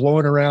 It's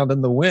blowing around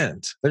in the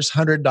wind. There's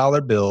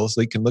 $100 bills.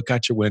 You can look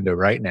out your window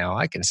right now.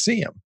 I can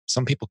see them.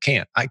 Some people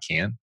can't. I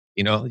can.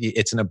 You know,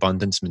 it's an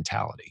abundance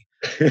mentality.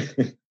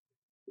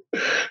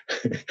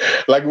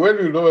 Like when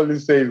you normally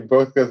say in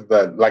podcasts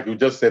that, like you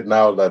just said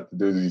now, that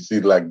you see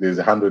like there's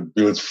 100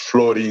 bills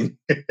floating.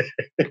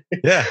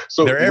 Yeah.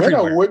 So they're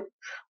everywhere.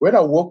 When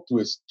I walk to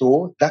a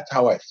store, that's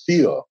how I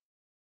feel.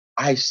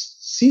 I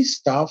see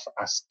stuff,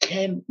 I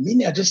scan,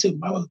 meaning I just say,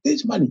 wow,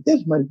 there's money.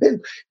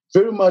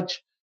 Very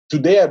much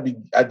today,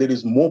 there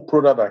is more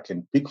product I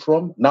can pick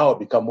from. Now I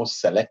become more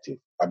selective.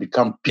 I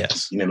become picky,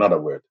 in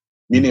another word.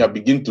 Meaning I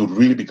begin to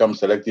really become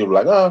selective,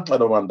 like, I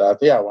don't want that.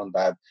 Yeah, I want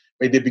that.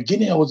 But in the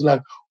beginning, I was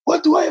like,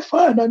 what do I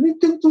find? I need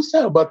things to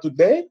sell. But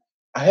today,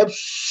 I have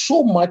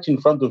so much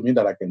in front of me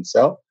that I can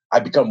sell.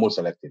 I become more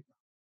selective.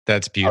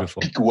 That's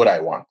beautiful. I pick what I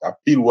want. I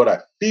feel what I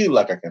feel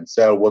like I can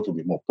sell, what will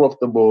be more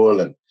profitable,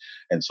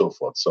 and so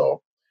forth.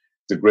 So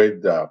it's a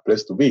great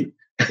place to be.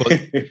 Well,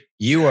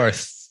 you are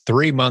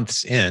 3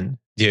 months in.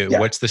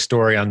 What's the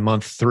story on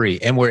month 3?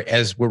 And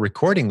as we're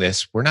recording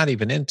this, we're not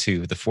even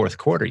into the 4th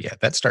quarter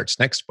yet. That starts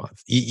next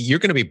month. You're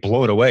going to be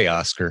blown away,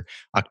 Oscar.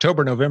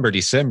 October, November,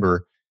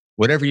 December,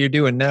 whatever you're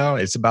doing now,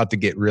 it's about to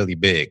get really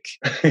big.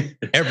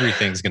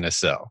 Everything's going to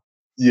sell.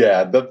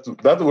 Yeah, that's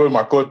what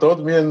my coach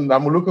told me, and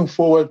I'm looking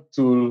forward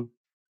to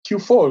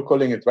Q4,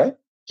 calling it, right?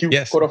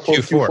 Quarter 4,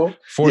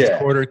 Q4.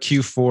 Quarter,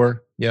 Q4.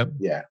 Yep.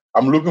 Yeah,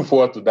 I'm looking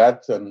forward to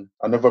that, and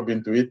I've never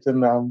been to it,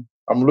 and I'm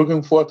I'm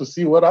looking forward to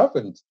see what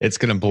happens. It's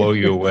going to blow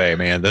you away,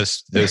 man.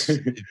 This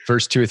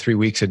first 2 or 3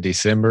 weeks of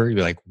December, you'll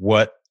be like,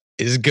 what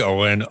is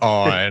going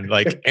on?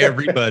 Like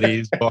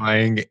everybody's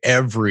buying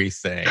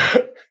everything.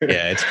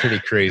 Yeah, it's pretty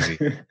crazy.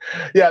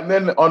 Yeah, and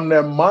then on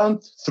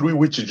month 3,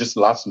 which is just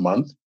last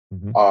month,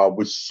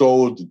 we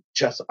sold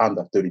just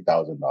under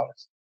 $30,000,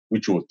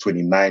 which was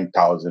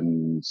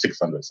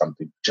 29,600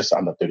 something, just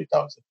under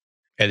 30,000.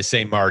 At the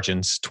same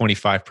margins,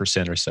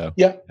 25% or so.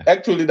 Yeah,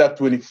 actually, that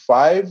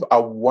 25, I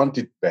want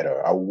it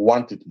better. I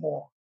want it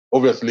more.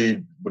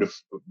 Obviously,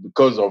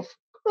 because of,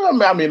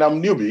 I mean,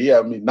 I'm newbie.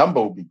 I mean,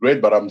 number would be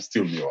great, but I'm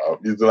still new.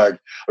 I'm just like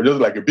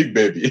a big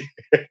baby.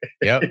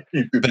 Yep.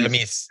 But I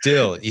mean,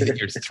 still,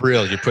 you're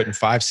thrilled. You're putting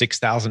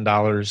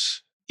 $5,000-$6,000.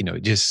 You know,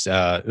 just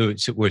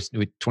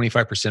with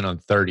 25% on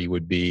 30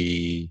 would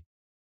be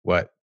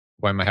what?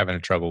 Why am I having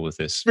trouble with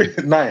this?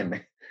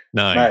 9.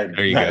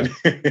 There you go.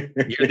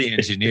 You're the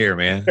engineer,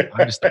 man.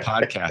 I'm just the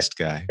podcast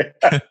guy.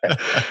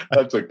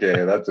 That's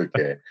okay. So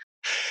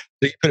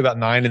you put about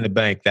 9 in the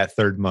bank that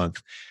third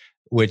month,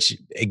 which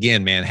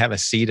again, man, have a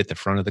seat at the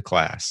front of the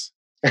class.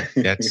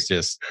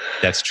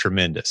 That's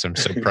tremendous. I'm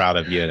so proud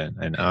of you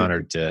and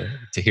honored to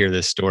hear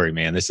this story,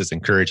 man. This is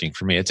encouraging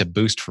for me. It's a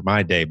boost for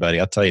my day,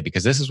 buddy. I'll tell you,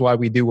 because this is why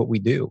we do what we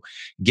do,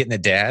 getting a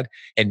dad.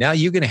 And now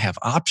you're going to have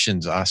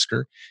options,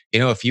 Oscar. You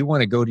know, if you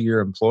want to go to your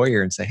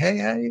employer and say,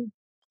 hey,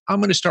 I'm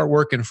going to start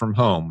working from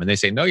home. And they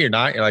say, no, you're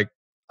not. You're like,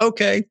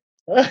 okay,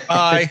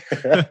 bye.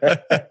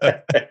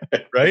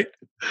 Right?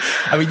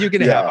 I mean, you're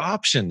going to have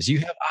options. You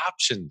have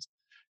options.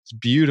 It's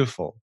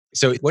beautiful.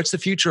 So what's the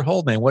future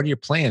hold, man? What are your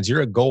plans?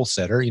 You're a goal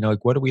setter. You know,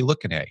 like, what are we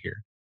looking at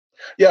here?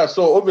 Yeah.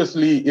 So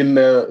obviously in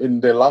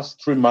the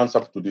last 3 months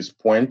up to this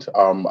point,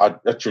 I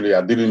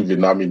didn't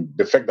even, I mean,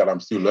 the fact that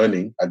I'm still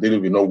learning, I didn't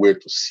even know where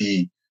to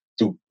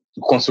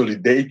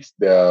consolidate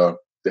the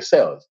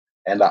sales.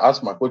 And I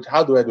asked my coach,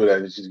 how do I do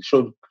that? And she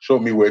showed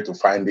me where to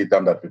find it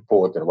on that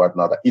report and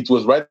whatnot. It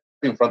was right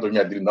in front of me.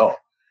 I didn't know.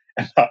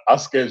 And I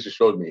asked her and she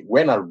showed me.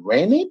 When I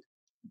ran it,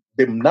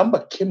 the number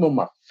came on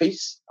my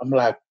face. I'm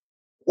like,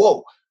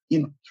 whoa,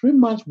 in 3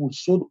 months, we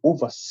sold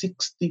over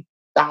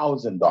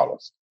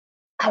 $60,000.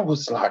 I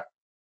was like,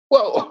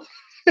 whoa.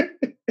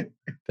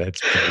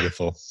 That's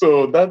beautiful.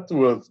 So that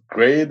was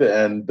great.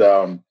 And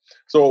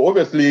so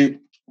obviously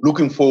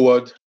looking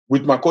forward,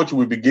 with my coach,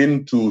 she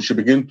began to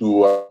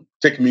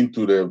take me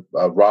into the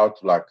route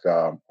like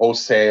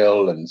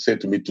wholesale and say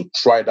to me to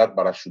try that,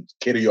 but I should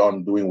carry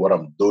on doing what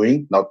I'm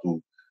doing, not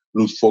to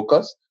lose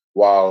focus,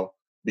 while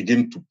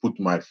begin to put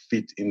my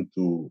feet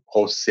into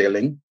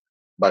wholesaling.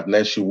 But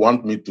then she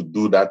wants me to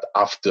do that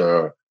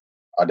after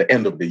at the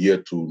end of the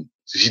year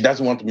she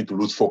doesn't want me to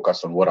lose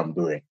focus on what I'm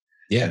doing.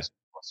 Yes.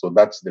 So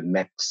that's the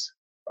next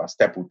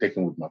step we're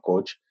taking with my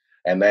coach.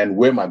 And then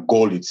where my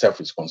goal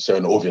itself is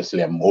concerned,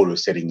 obviously I'm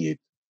always setting it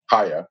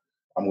higher.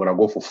 I'm going to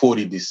go for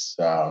 40 this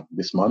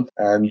month.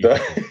 And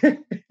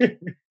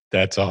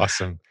that's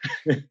awesome.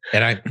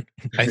 And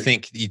I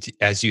think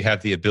as you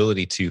have the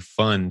ability to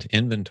fund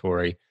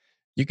inventory,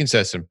 you can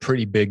set some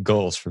pretty big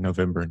goals for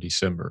November and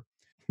December.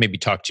 Maybe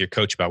talk to your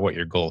coach about what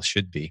your goal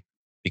should be,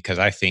 because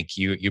I think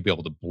you'll be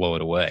able to blow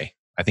it away.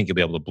 I think you'll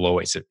be able to blow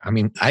it. So, I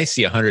mean, I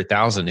see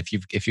 100,000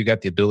 if you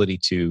got the ability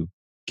to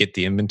get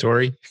the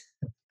inventory.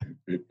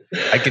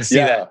 I can see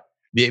that.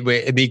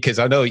 Because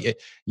I know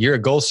you're a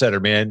goal setter,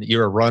 man.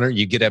 You're a runner.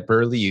 You get up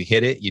early, you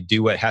hit it, you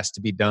do what has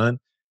to be done.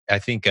 I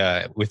think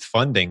with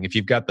funding, if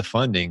you've got the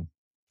funding,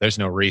 there's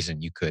no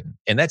reason you couldn't.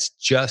 And that's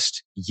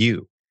just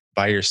you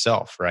by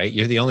yourself, right?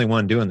 You're the only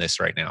one doing this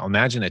right now.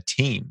 Imagine a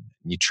team.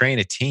 You train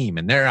a team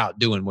and they're out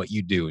doing what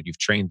you do and you've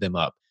trained them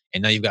up.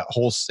 And now you've got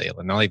wholesale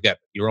and now you've got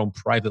your own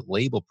private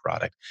label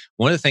product.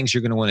 One of the things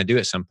you're going to want to do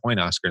at some point,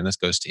 Oscar, and this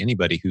goes to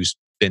anybody who's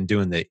been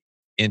doing the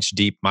inch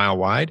deep, mile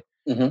wide,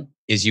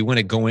 is you want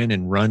to go in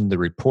and run the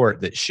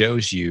report that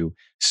shows you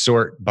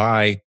sort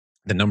by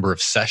the number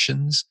of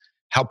sessions,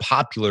 how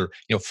popular,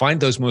 find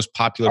those most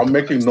popular. I'm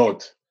making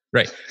note.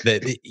 Right.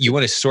 You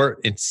want to sort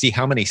and see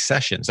how many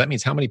sessions. That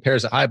means how many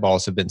pairs of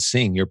eyeballs have been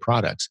seeing your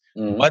products.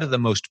 What are the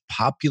most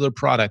popular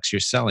products you're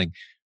selling?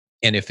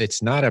 And if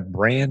it's not a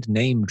brand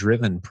name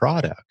driven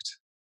product,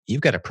 you've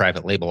got a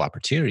private label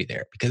opportunity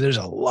there, because there's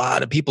a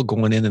lot of people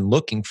going in and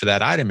looking for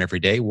that item every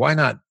day. Why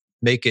not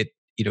make it,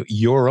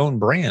 your own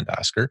brand,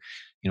 Oscar?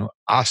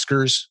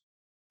 Oscar's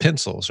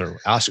pencils or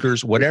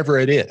Oscar's, whatever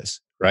it is,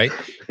 right?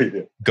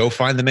 Go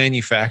find the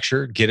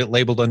manufacturer, get it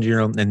labeled under your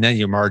own, and then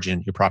your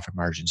profit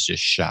margins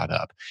just shot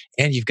up.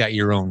 And you've got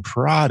your own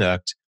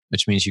product,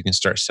 which means you can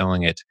start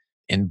selling it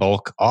in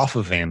bulk off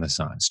of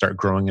Amazon, start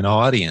growing an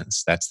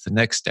audience. That's the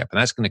next step. And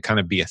that's going to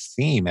kind of be a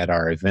theme at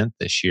our event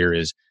this year,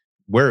 is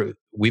where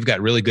we've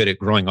got really good at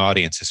growing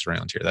audiences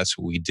around here. That's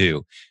what we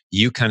do.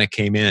 You kind of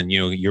came in,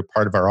 you're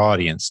part of our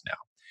audience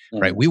now,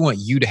 right? We want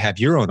you to have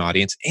your own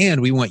audience,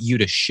 and we want you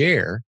to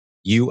share,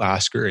 you,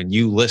 Oscar, and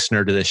you,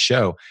 listener to this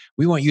show.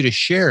 We want you to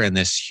share in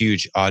this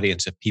huge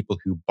audience of people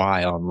who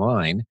buy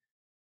online.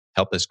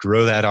 Help us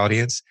grow that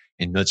audience,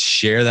 and let's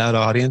share that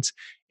audience.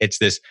 It's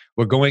this,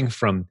 we're going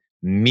from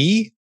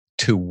me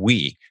to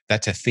we.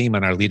 That's a theme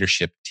on our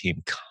leadership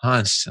team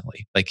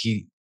constantly.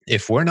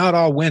 If we're not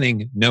all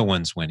winning, no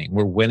one's winning.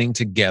 We're winning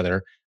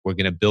together. We're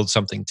going to build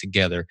something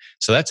together.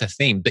 So that's a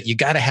theme, but you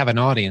got to have an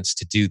audience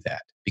to do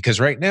that. Because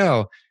right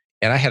now,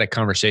 and I had a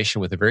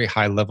conversation with a very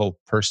high level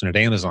person at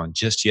Amazon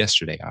just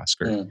yesterday,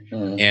 Oscar.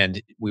 Mm-hmm.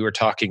 And we were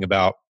talking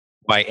about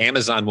why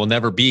Amazon will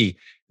never be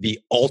the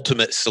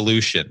ultimate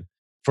solution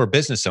for a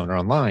business owner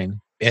online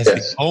as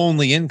the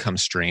only income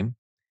stream,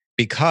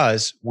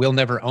 because we'll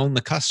never own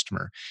the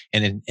customer.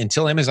 And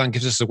until Amazon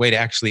gives us a way to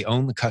actually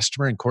own the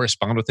customer and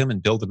correspond with them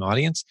and build an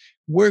audience,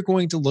 we're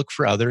going to look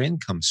for other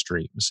income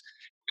streams.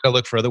 We're going to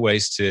look for other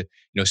ways to,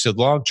 so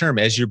long term,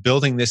 as you're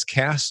building this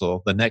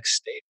castle, the next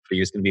stage for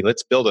you is going to be,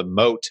 let's build a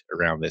moat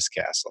around this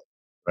castle,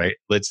 right?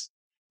 Let's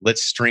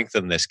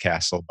strengthen this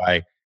castle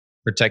by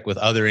protect with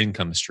other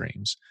income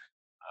streams.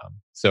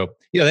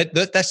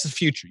 That's the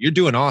future. You're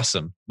doing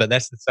awesome, but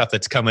that's the stuff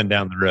that's coming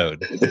down the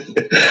road.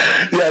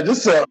 Yeah,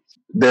 just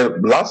the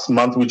last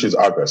month, which is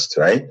August,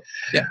 right?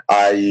 Yeah.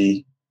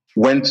 I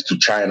went to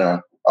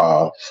China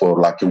for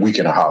like a week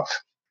and a half,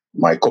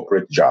 my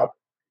corporate job.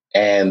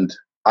 And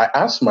I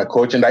asked my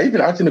coach, and I even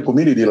asked in the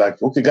community,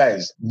 like, okay,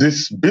 guys,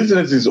 this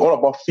business is all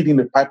about feeding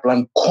the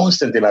pipeline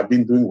constantly, and I've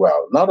been doing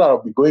well. Now that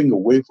I'll be going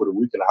away for the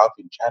week and a half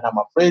in China, I'm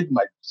afraid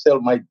my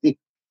sale might dip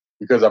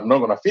because I'm not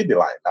going to feed the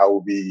line. I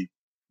will be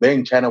there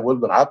in China.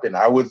 What's going to happen?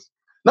 I was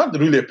not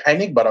really a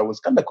panic, but I was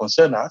kind of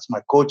concerned. I asked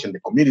my coach and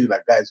the community,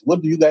 like, guys,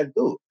 what do you guys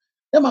do?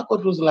 Then my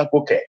coach was like,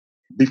 okay,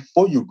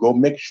 before you go,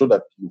 make sure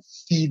that you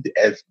feed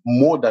as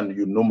more than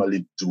you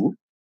normally do.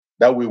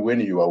 That way, when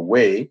you are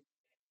away,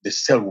 the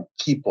sale will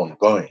keep on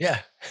going. Yeah,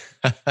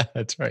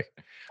 that's right.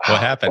 What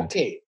happened?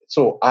 Okay,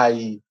 so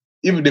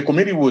even the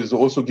community was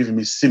also giving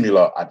me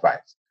similar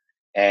advice.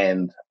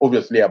 And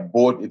obviously I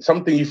bought, it's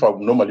something if I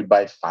normally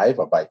buy 5,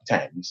 I buy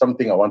 10. It's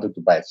something I wanted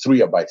to buy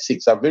 3, I buy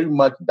 6. I very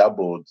much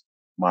doubled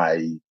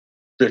my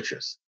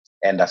purchase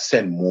and I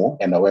sent more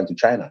and I went to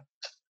China.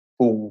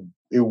 For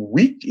a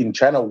week in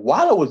China,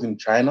 while I was in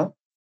China,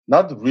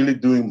 not really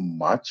doing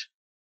much,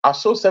 I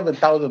saw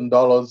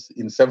 $7,000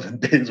 in 7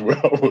 days while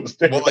I was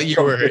there. Well,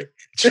 you were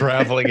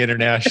traveling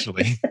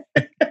internationally.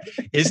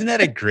 Isn't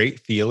that a great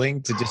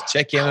feeling to just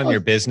check in on your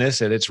business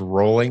and it's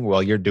rolling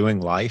while you're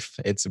doing life?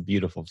 It's a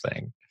beautiful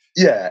thing.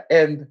 Yeah.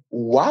 And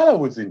while I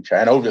was in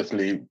China,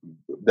 obviously,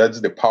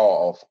 that's the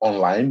power of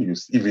online.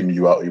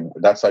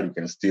 That's how you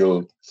can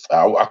still,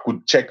 I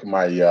could check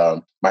my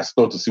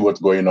store to see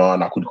what's going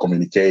on. I could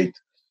communicate.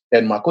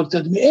 And my coach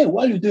said to me, hey,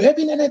 what do you have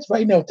internet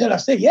right now? I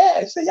say, yeah.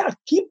 I say, yeah,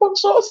 keep on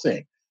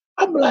sourcing.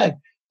 I'm like,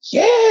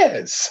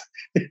 yes.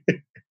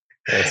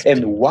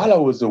 And while I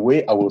was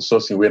away, I was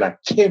sourcing. When I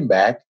came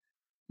back,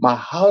 my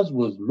house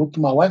was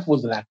looking, my wife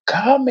was like,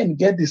 come and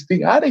get this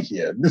thing out of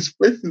here. This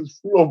place is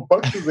full of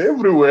boxes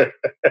everywhere.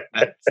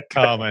 That's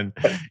common.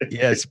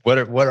 Yes. What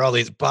are all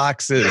these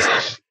boxes?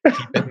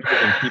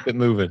 Keep it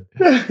moving.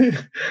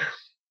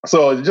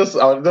 So I just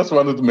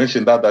wanted to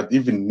mention that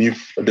even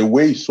if the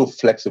way is so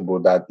flexible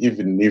that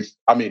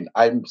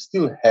I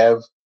still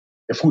have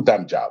a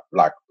full-time job,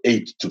 like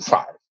 8 to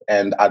 5.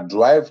 And I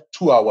drive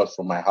 2 hours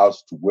from my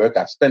house to work.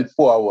 I spend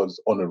 4 hours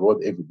on the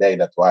road every day.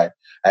 That's why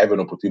I have an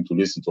opportunity to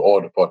listen to all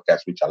the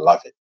podcasts, which I love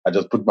it. I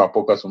just put my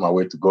focus on my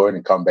way to go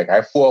and come back. I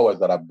have 4 hours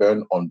that I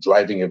burn on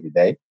driving every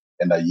day,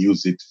 and I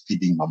use it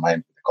feeding my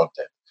mind with the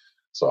content.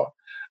 So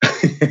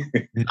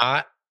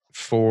not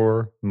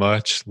for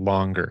much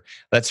longer.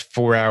 That's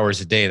 4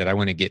 hours a day that I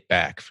want to get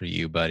back for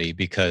you, buddy,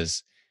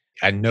 because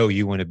I know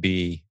you want to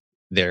be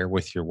there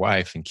with your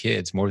wife and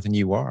kids more than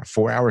you are.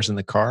 4 hours in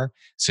the car.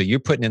 So you're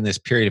putting in this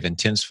period of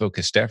intense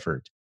focused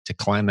effort to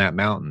climb that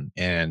mountain.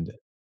 And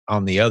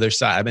on the other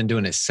side, I've been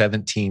doing it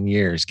 17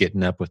 years,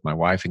 getting up with my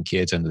wife and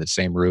kids under the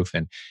same roof.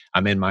 And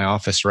I'm in my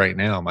office right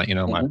now.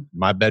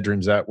 My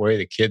bedroom's that way.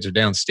 The kids are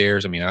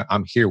downstairs. I mean,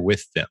 I'm here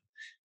with them,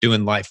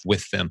 doing life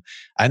with them.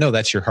 I know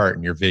that's your heart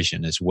and your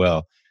vision as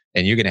well.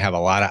 And you're going to have a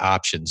lot of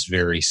options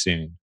very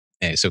soon.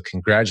 And so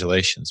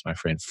congratulations, my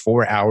friend.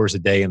 4 hours a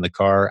day in the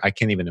car. I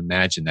can't even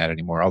imagine that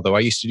anymore. Although I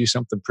used to do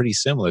something pretty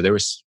similar. There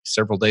was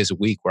several days a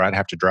week where I'd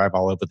have to drive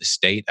all over the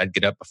state. I'd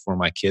get up before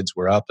my kids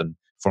were up and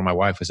before my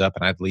wife was up,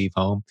 and I'd leave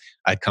home.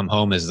 I'd come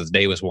home as the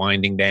day was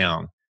winding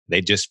down.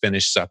 They just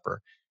finished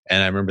supper.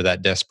 And I remember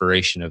that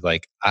desperation of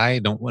like, I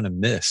don't want to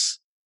miss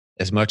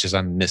as much as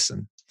I'm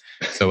missing.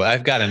 So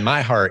I've got in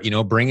my heart,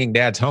 bringing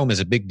dads home is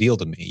a big deal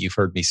to me. You've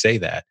heard me say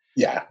that.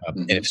 Yeah.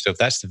 And if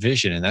that's the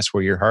vision and that's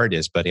where your heart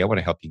is, buddy, I want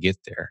to help you get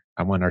there.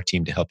 I want our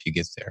team to help you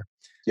get there.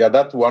 Yeah,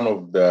 that's one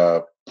of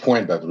the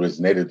points that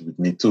resonated with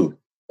me too.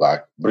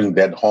 Like bring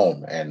dad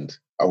home. And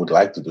I would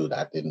like to do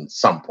that in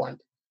some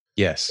point.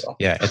 Yes. So.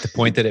 Yeah. At the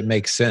point that it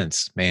makes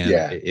sense, man,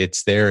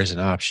 it's there as an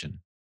option.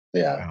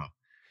 Yeah. Wow.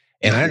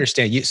 And I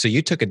understand you. So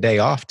you took a day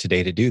off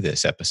today to do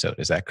this episode.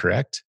 Is that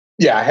correct?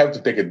 Yeah, I have to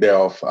take a day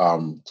off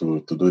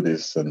to do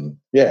this, and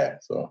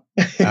so.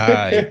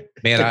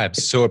 Man, I am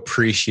so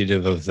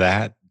appreciative of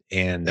that,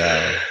 and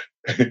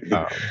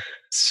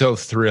so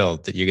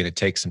thrilled that you're going to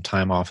take some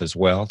time off as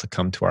well to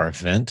come to our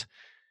event.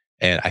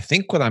 And I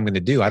think what I'm going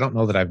to do, I don't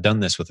know that I've done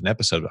this with an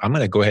episode. I'm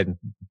going to go ahead and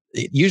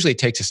it usually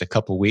takes us a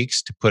couple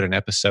weeks to put an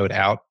episode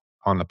out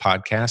on the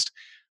podcast.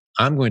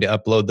 I'm going to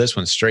upload this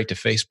one straight to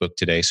Facebook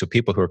today so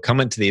people who are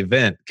coming to the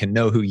event can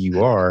know who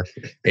you are.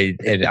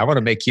 And I want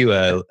to make you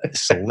a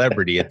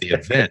celebrity at the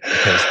event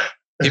because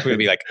people are going to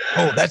be like,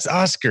 oh, that's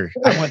Oscar.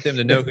 I want them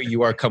to know who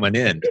you are coming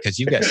in because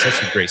you've got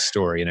such a great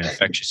story and an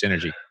infectious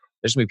energy.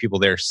 There's going to be people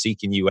there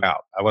seeking you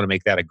out. I want to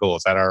make that a goal.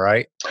 Is that all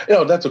right?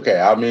 That's okay.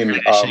 I mean,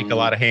 shake a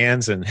lot of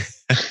hands and.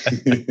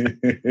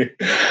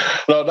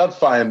 No, that's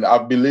fine. I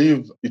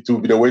believe it will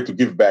be the way to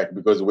give back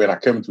because when I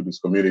came to this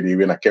community,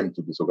 when I came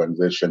to this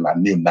organization, I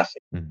knew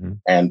nothing. Mm-hmm.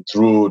 And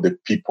through the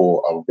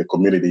people of the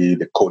community,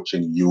 the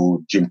coaching,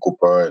 you, Jim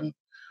Cooper, and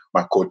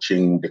my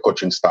coaching, the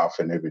coaching staff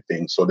and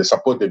everything. So the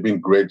support, they've been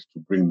great to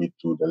bring me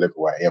to the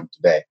level where I am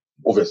today.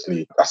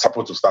 Obviously, I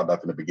supposed to start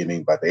that in the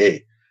beginning, but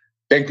hey,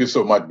 thank you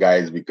so much,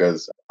 guys,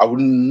 because I would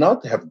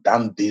not have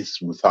done this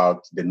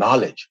without the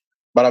knowledge.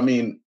 But I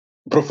mean,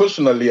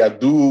 professionally, I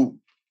do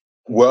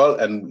well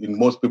and in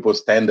most people's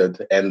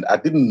standard, and I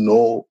didn't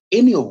know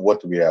any of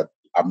what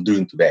I'm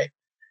doing today.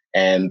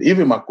 And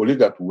even my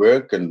colleague at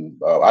work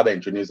and other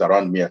engineers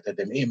around me, I said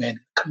to them, hey, man,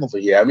 come over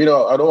here. I mean,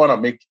 I don't want to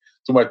make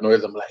too much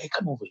noise. I'm like, hey,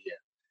 come over here.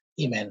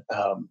 Hey, man,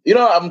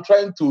 I'm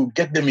trying to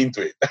get them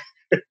into it.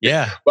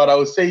 Yeah. But I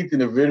would say it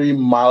in a very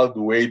mild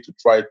way to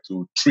try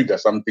to trigger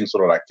something so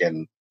that I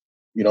can,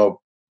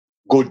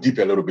 go deep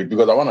a little bit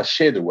because I want to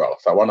share the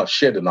wealth. I want to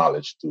share the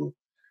knowledge to.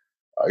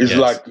 It's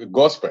like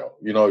gospel,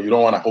 you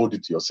don't want to hold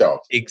it to yourself.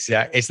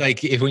 Exactly. It's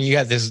like when you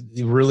got this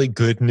really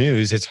good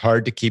news, it's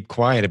hard to keep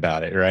quiet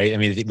about it, right? I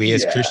mean, we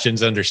as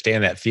Christians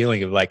understand that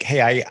feeling of like,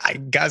 hey, I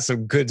got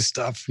some good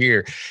stuff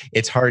here.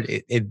 It's hard.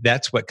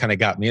 That's what kind of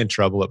got me in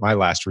trouble at my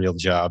last real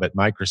job at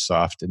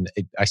Microsoft. And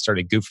I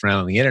started goofing around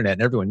on the internet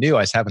and everyone knew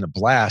I was having a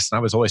blast and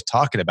I was always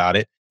talking about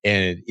it.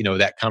 And,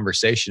 that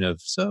conversation of,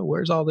 so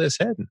where's all this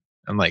heading?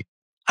 I'm like,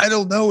 I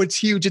don't know. It's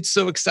huge. It's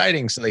so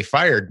exciting. So they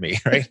fired me,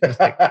 right?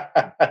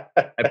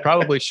 I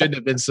probably shouldn't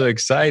have been so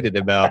excited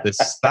about this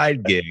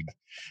side gig,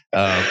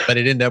 but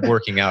it ended up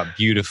working out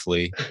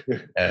beautifully.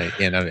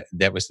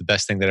 That was the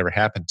best thing that ever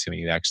happened to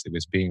me, actually,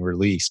 was being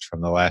released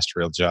from the last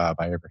real job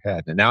I ever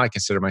had. And now I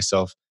consider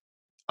myself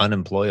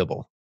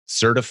unemployable,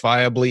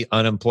 certifiably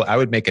unemployed. I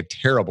would make a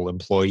terrible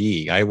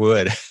employee. I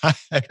would.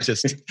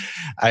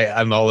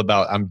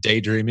 I'm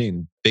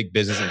daydreaming, big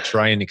business and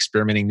trying,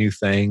 experimenting new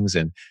things.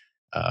 And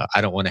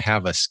I don't want to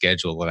have a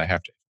schedule that I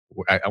have to.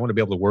 I want to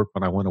be able to work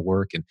when I want to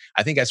work. And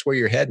I think that's where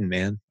you're heading,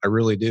 man. I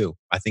really do.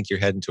 I think you're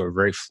heading to a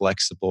very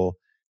flexible,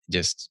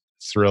 just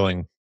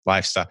thrilling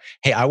lifestyle.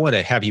 Hey, I want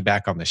to have you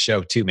back on the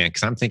show too, man,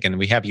 because I'm thinking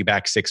we have you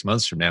back 6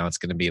 months from now. It's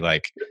going to be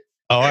like,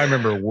 oh, I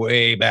remember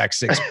way back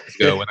 6 months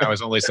ago when I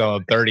was only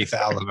selling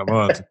 30,000 a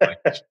month.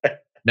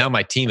 Now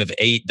my team of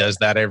 8 does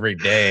that every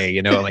day.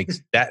 Like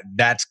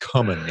that's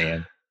coming,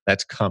 man.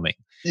 That's coming.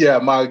 Yeah,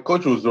 my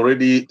coach was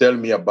already telling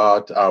me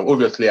about,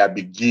 obviously I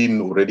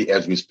begin already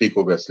as we speak,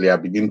 I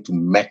begin to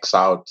max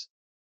out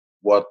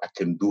what I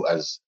can do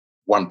as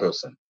one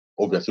person.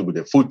 Obviously with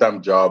a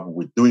full-time job,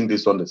 with doing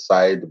this on the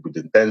side, with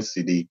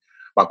intensity,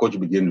 my coach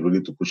began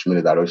really to push me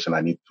in the direction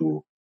I need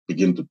to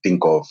begin to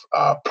think of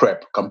a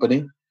prep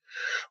company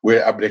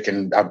where I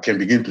can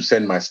begin to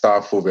send my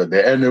staff over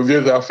there. And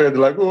obviously I felt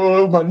like,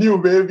 oh, my new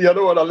baby, I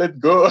don't want to let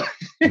go.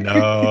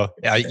 No,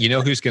 you know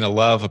who's going to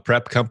love a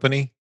prep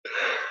company?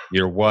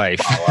 Your wife.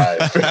 My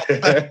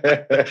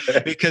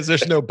wife. Because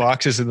there's no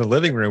boxes in the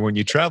living room when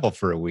you travel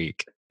for a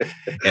week.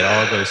 It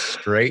all goes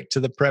straight to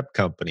the prep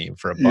company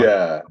for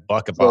a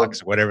buck a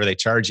box, whatever they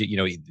charge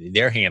you.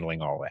 They're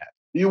handling all that.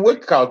 You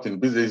work out in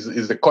business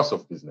is the cost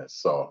of business.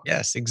 So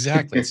yes,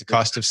 exactly. It's the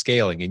cost of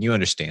scaling, and you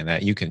understand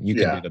that. You can do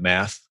the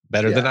math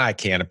better than I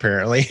can,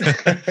 apparently.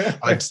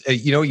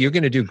 You're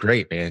going to do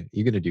great, man.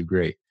 You're going to do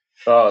great.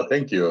 Oh,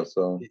 thank you.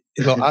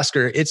 Well,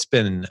 Oscar, it's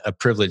been a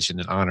privilege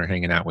and an honor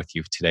hanging out with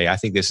you today. I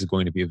think this is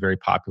going to be a very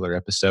popular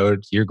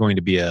episode. You're going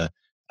to be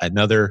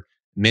another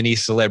mini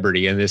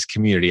celebrity in this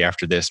community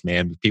after this,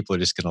 man. People are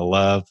just going to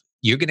love.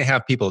 You're going to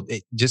have people,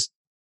 just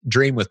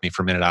dream with me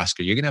for a minute,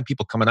 Oscar. You're going to have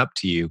people coming up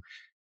to you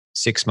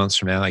 6 months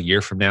from now, a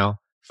year from now,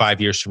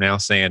 5 years from now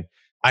saying,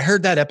 I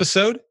heard that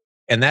episode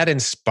and that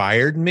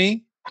inspired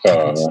me to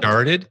get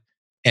started.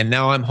 And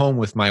now I'm home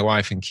with my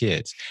wife and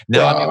kids.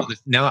 Now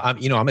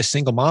I'm a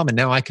single mom and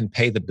now I can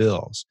pay the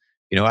bills.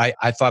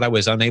 I thought I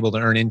was unable to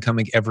earn income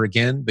ever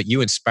again, but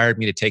you inspired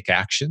me to take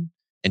action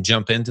and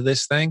jump into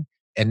this thing.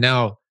 And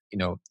now,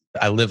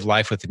 I live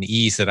life with an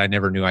ease that I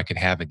never knew I could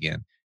have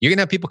again. You're going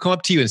to have people come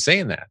up to you and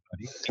saying that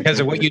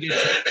because of what you did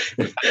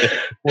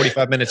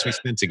 45 minutes we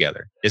spent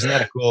together. Isn't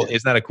that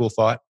a cool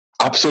thought?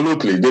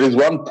 Absolutely. There is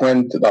one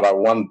point that I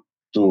want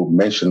to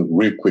mention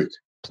real quick.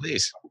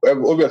 Please.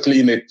 Obviously,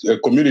 in a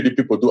community,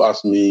 people do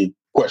ask me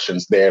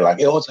questions there like,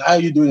 hey, how are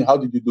you doing? How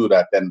did you do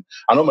that? And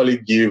I normally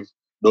give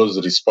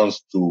those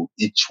response to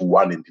each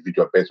one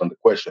individual based on the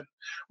question.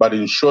 But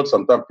in short,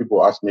 sometimes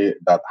people ask me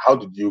that, how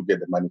did you get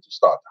the money to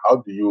start? How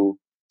do you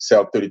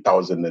sell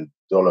 $30,000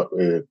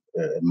 a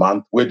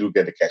month? Where do you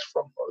get the cash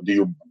from? Or do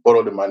you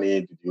borrow the money?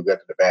 Did you get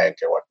to the bank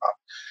and whatnot?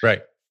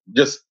 Right.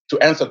 Just to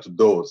answer to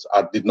those,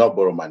 I did not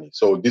borrow money.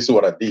 So this is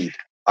what I did.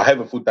 I have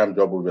a full-time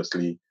job,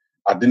 obviously.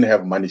 I didn't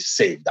have money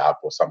saved up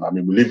or something. I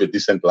mean, we live a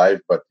decent life,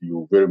 but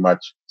you very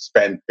much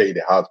spend, pay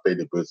the house, pay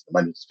the bills, the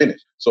money is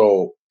finished.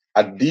 So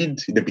I did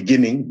in the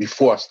beginning,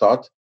 before I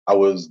start, I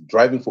was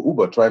driving for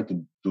Uber,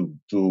 trying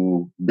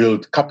to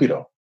build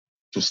capital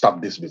to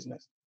start this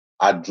business.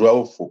 I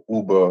drove for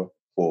Uber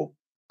for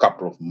a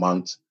couple of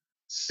months,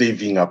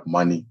 saving up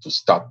money to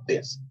start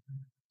this.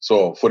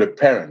 So for the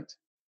parent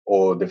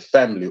or the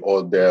family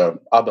or the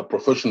other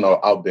professional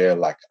out there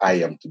like I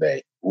am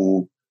today,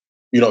 who,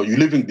 you're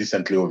living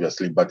decently,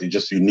 obviously, but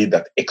you need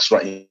that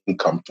extra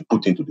income to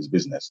put into this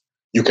business.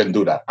 You can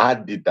do that. I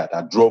did that.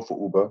 I drove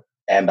for Uber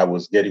and I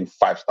was getting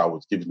 5-star, I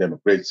was giving them a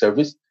great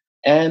service.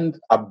 And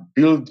I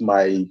built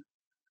my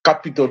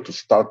capital to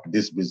start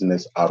this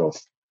business out of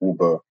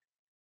Uber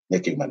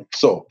making money.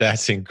 So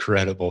that's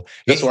incredible.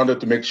 Just wanted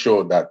to make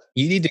sure that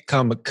you need to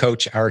come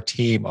coach our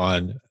team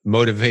on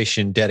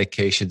motivation,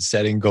 dedication,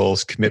 setting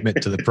goals,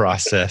 commitment to the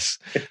process.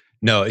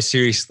 No,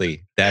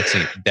 seriously,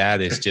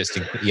 that is just.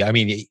 I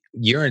mean,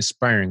 you're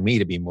inspiring me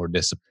to be more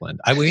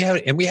disciplined. We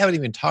haven't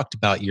even talked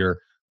about your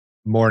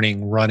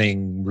morning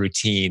running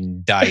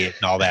routine, diet,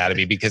 and all that. I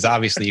mean, because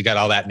obviously you got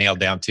all that nailed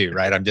down too,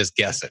 right? I'm just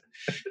guessing.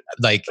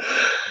 Like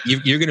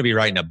you're going to be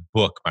writing a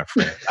book, my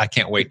friend. I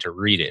can't wait to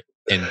read it.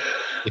 And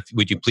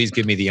would you please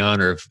give me the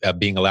honor of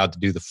being allowed to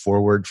do the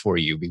foreword for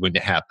you when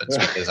it happens?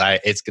 Because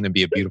it's going to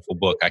be a beautiful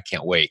book. I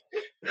can't wait.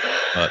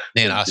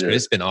 Man, Oscar,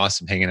 it's been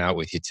awesome hanging out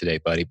with you today,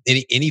 buddy.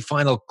 Any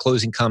final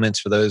closing comments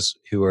for those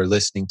who are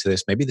listening to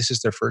this? Maybe this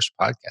is their first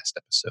podcast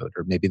episode,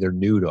 or maybe they're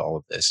new to all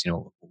of this.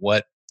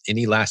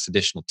 Any last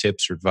additional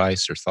tips or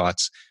advice or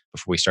thoughts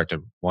before we start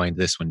to wind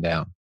this one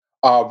down?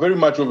 Very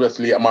much,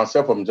 obviously,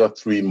 myself, I'm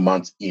just 3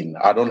 months in.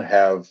 I don't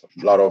have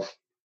a lot of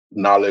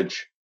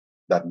knowledge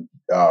that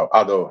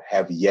others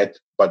have yet,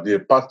 but the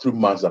past 3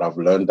 months that I've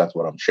learned, that's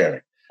what I'm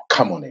sharing.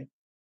 Come on in.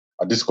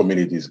 This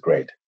community is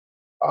great.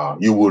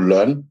 You will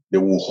learn. They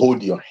will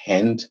hold your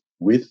hand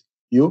with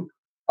you.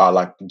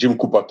 Like Jim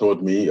Cooper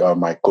told me,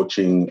 my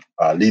coaching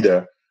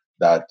leader,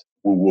 that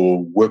we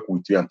will work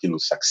with you until you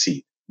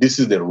succeed. This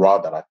is the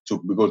route that I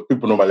took, because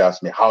people normally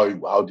ask me, how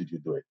did you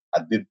do it?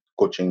 I did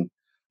coaching.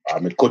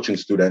 I'm a coaching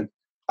student.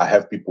 I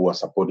have people who are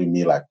supporting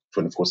me like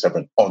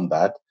 24/7 on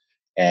that.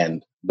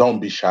 And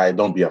don't be shy.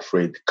 Don't be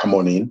afraid. Come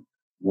on in.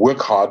 Work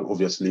hard,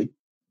 obviously.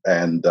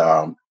 And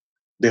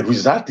the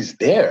result is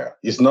there.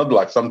 It's not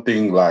like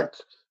something like,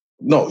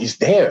 no, it's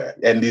there.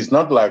 And it's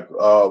not like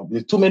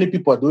too many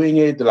people are doing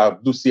it. Like, I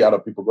do see other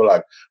people go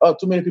like, oh,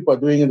 too many people are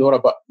doing it.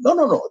 But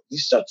no.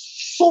 It's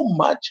just so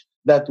much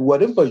that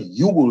whatever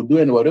you will do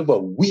and whatever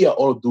we are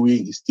all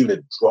doing is still a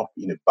drop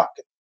in a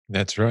bucket.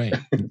 That's right.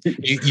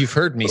 You've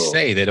heard me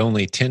say that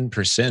only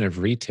 10% of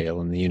retail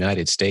in the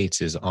United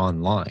States is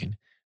online.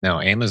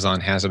 Now,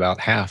 Amazon has about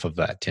half of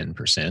that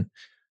 10%,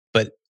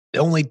 but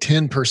only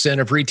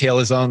 10% of retail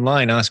is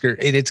online, Oscar.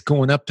 And it's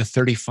going up to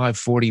 35,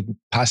 40,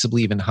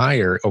 possibly even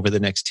higher over the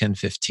next 10,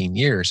 15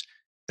 years.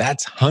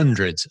 That's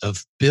hundreds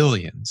of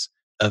billions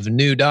of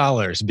new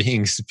dollars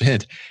being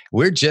spent.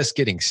 We're just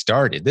getting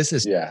started. This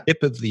is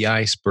tip of the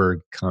iceberg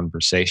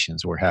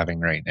conversations we're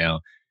having right now.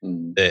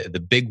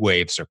 The big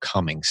waves are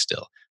coming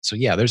still. So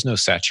there's no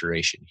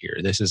saturation here.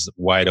 This is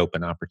wide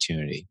open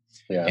opportunity.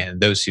 Yeah.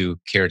 And those who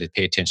care to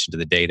pay attention to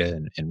the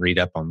data and read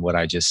up on what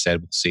I just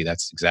said will see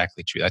that's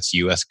exactly true. That's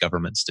U.S.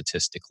 government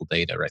statistical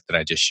data, right, that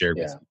I just shared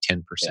with you,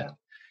 10%.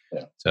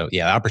 Yeah. So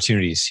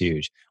opportunity is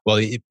huge. Well,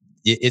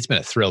 it's been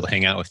a thrill to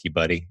hang out with you,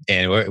 buddy.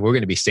 And we're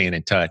going to be staying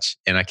in touch.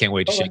 And I can't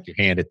wait to shake your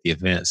hand at the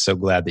event. So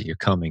glad that you're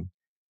coming.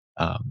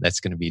 That's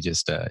going to be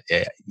just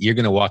you're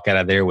going to walk out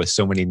of there with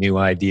so many new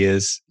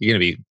ideas. You're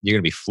going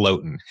to be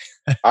floating.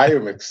 I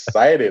am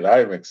excited.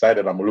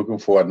 I'm looking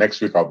forward.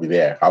 Next week I'll be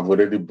there. I've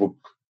already booked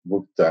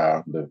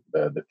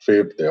the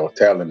trip, the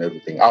hotel, and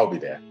everything. I'll be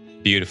there.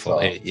 Beautiful.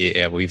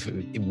 So,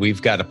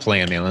 we've got a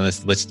plan, man.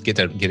 Let's get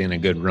in a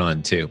good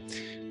run too.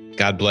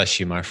 God bless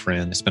you, my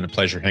friend. It's been a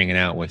pleasure hanging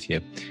out with you.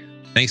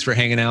 Thanks for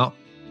hanging out,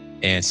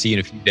 and see you in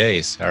a few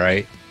days. All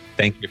right.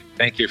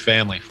 Thank your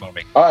family for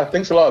me. All right,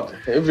 thanks a lot.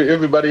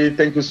 Everybody,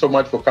 thank you so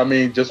much for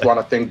coming. Just want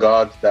to thank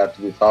God that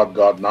without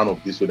God, none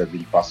of this would have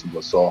been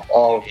possible. So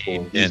all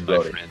for His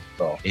glory.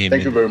 So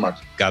thank you very much.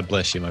 God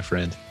bless you, my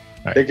friend.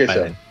 All right, take care,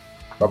 sir.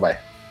 Bye-bye.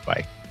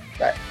 Bye.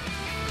 Bye.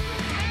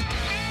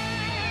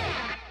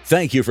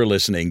 Thank you for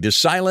listening to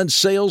Silent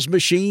Sales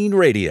Machine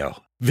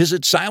Radio.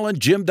 Visit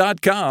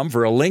silentjim.com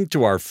for a link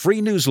to our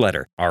free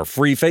newsletter, our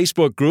free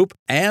Facebook group,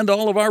 and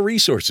all of our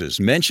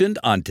resources mentioned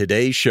on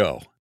today's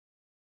show.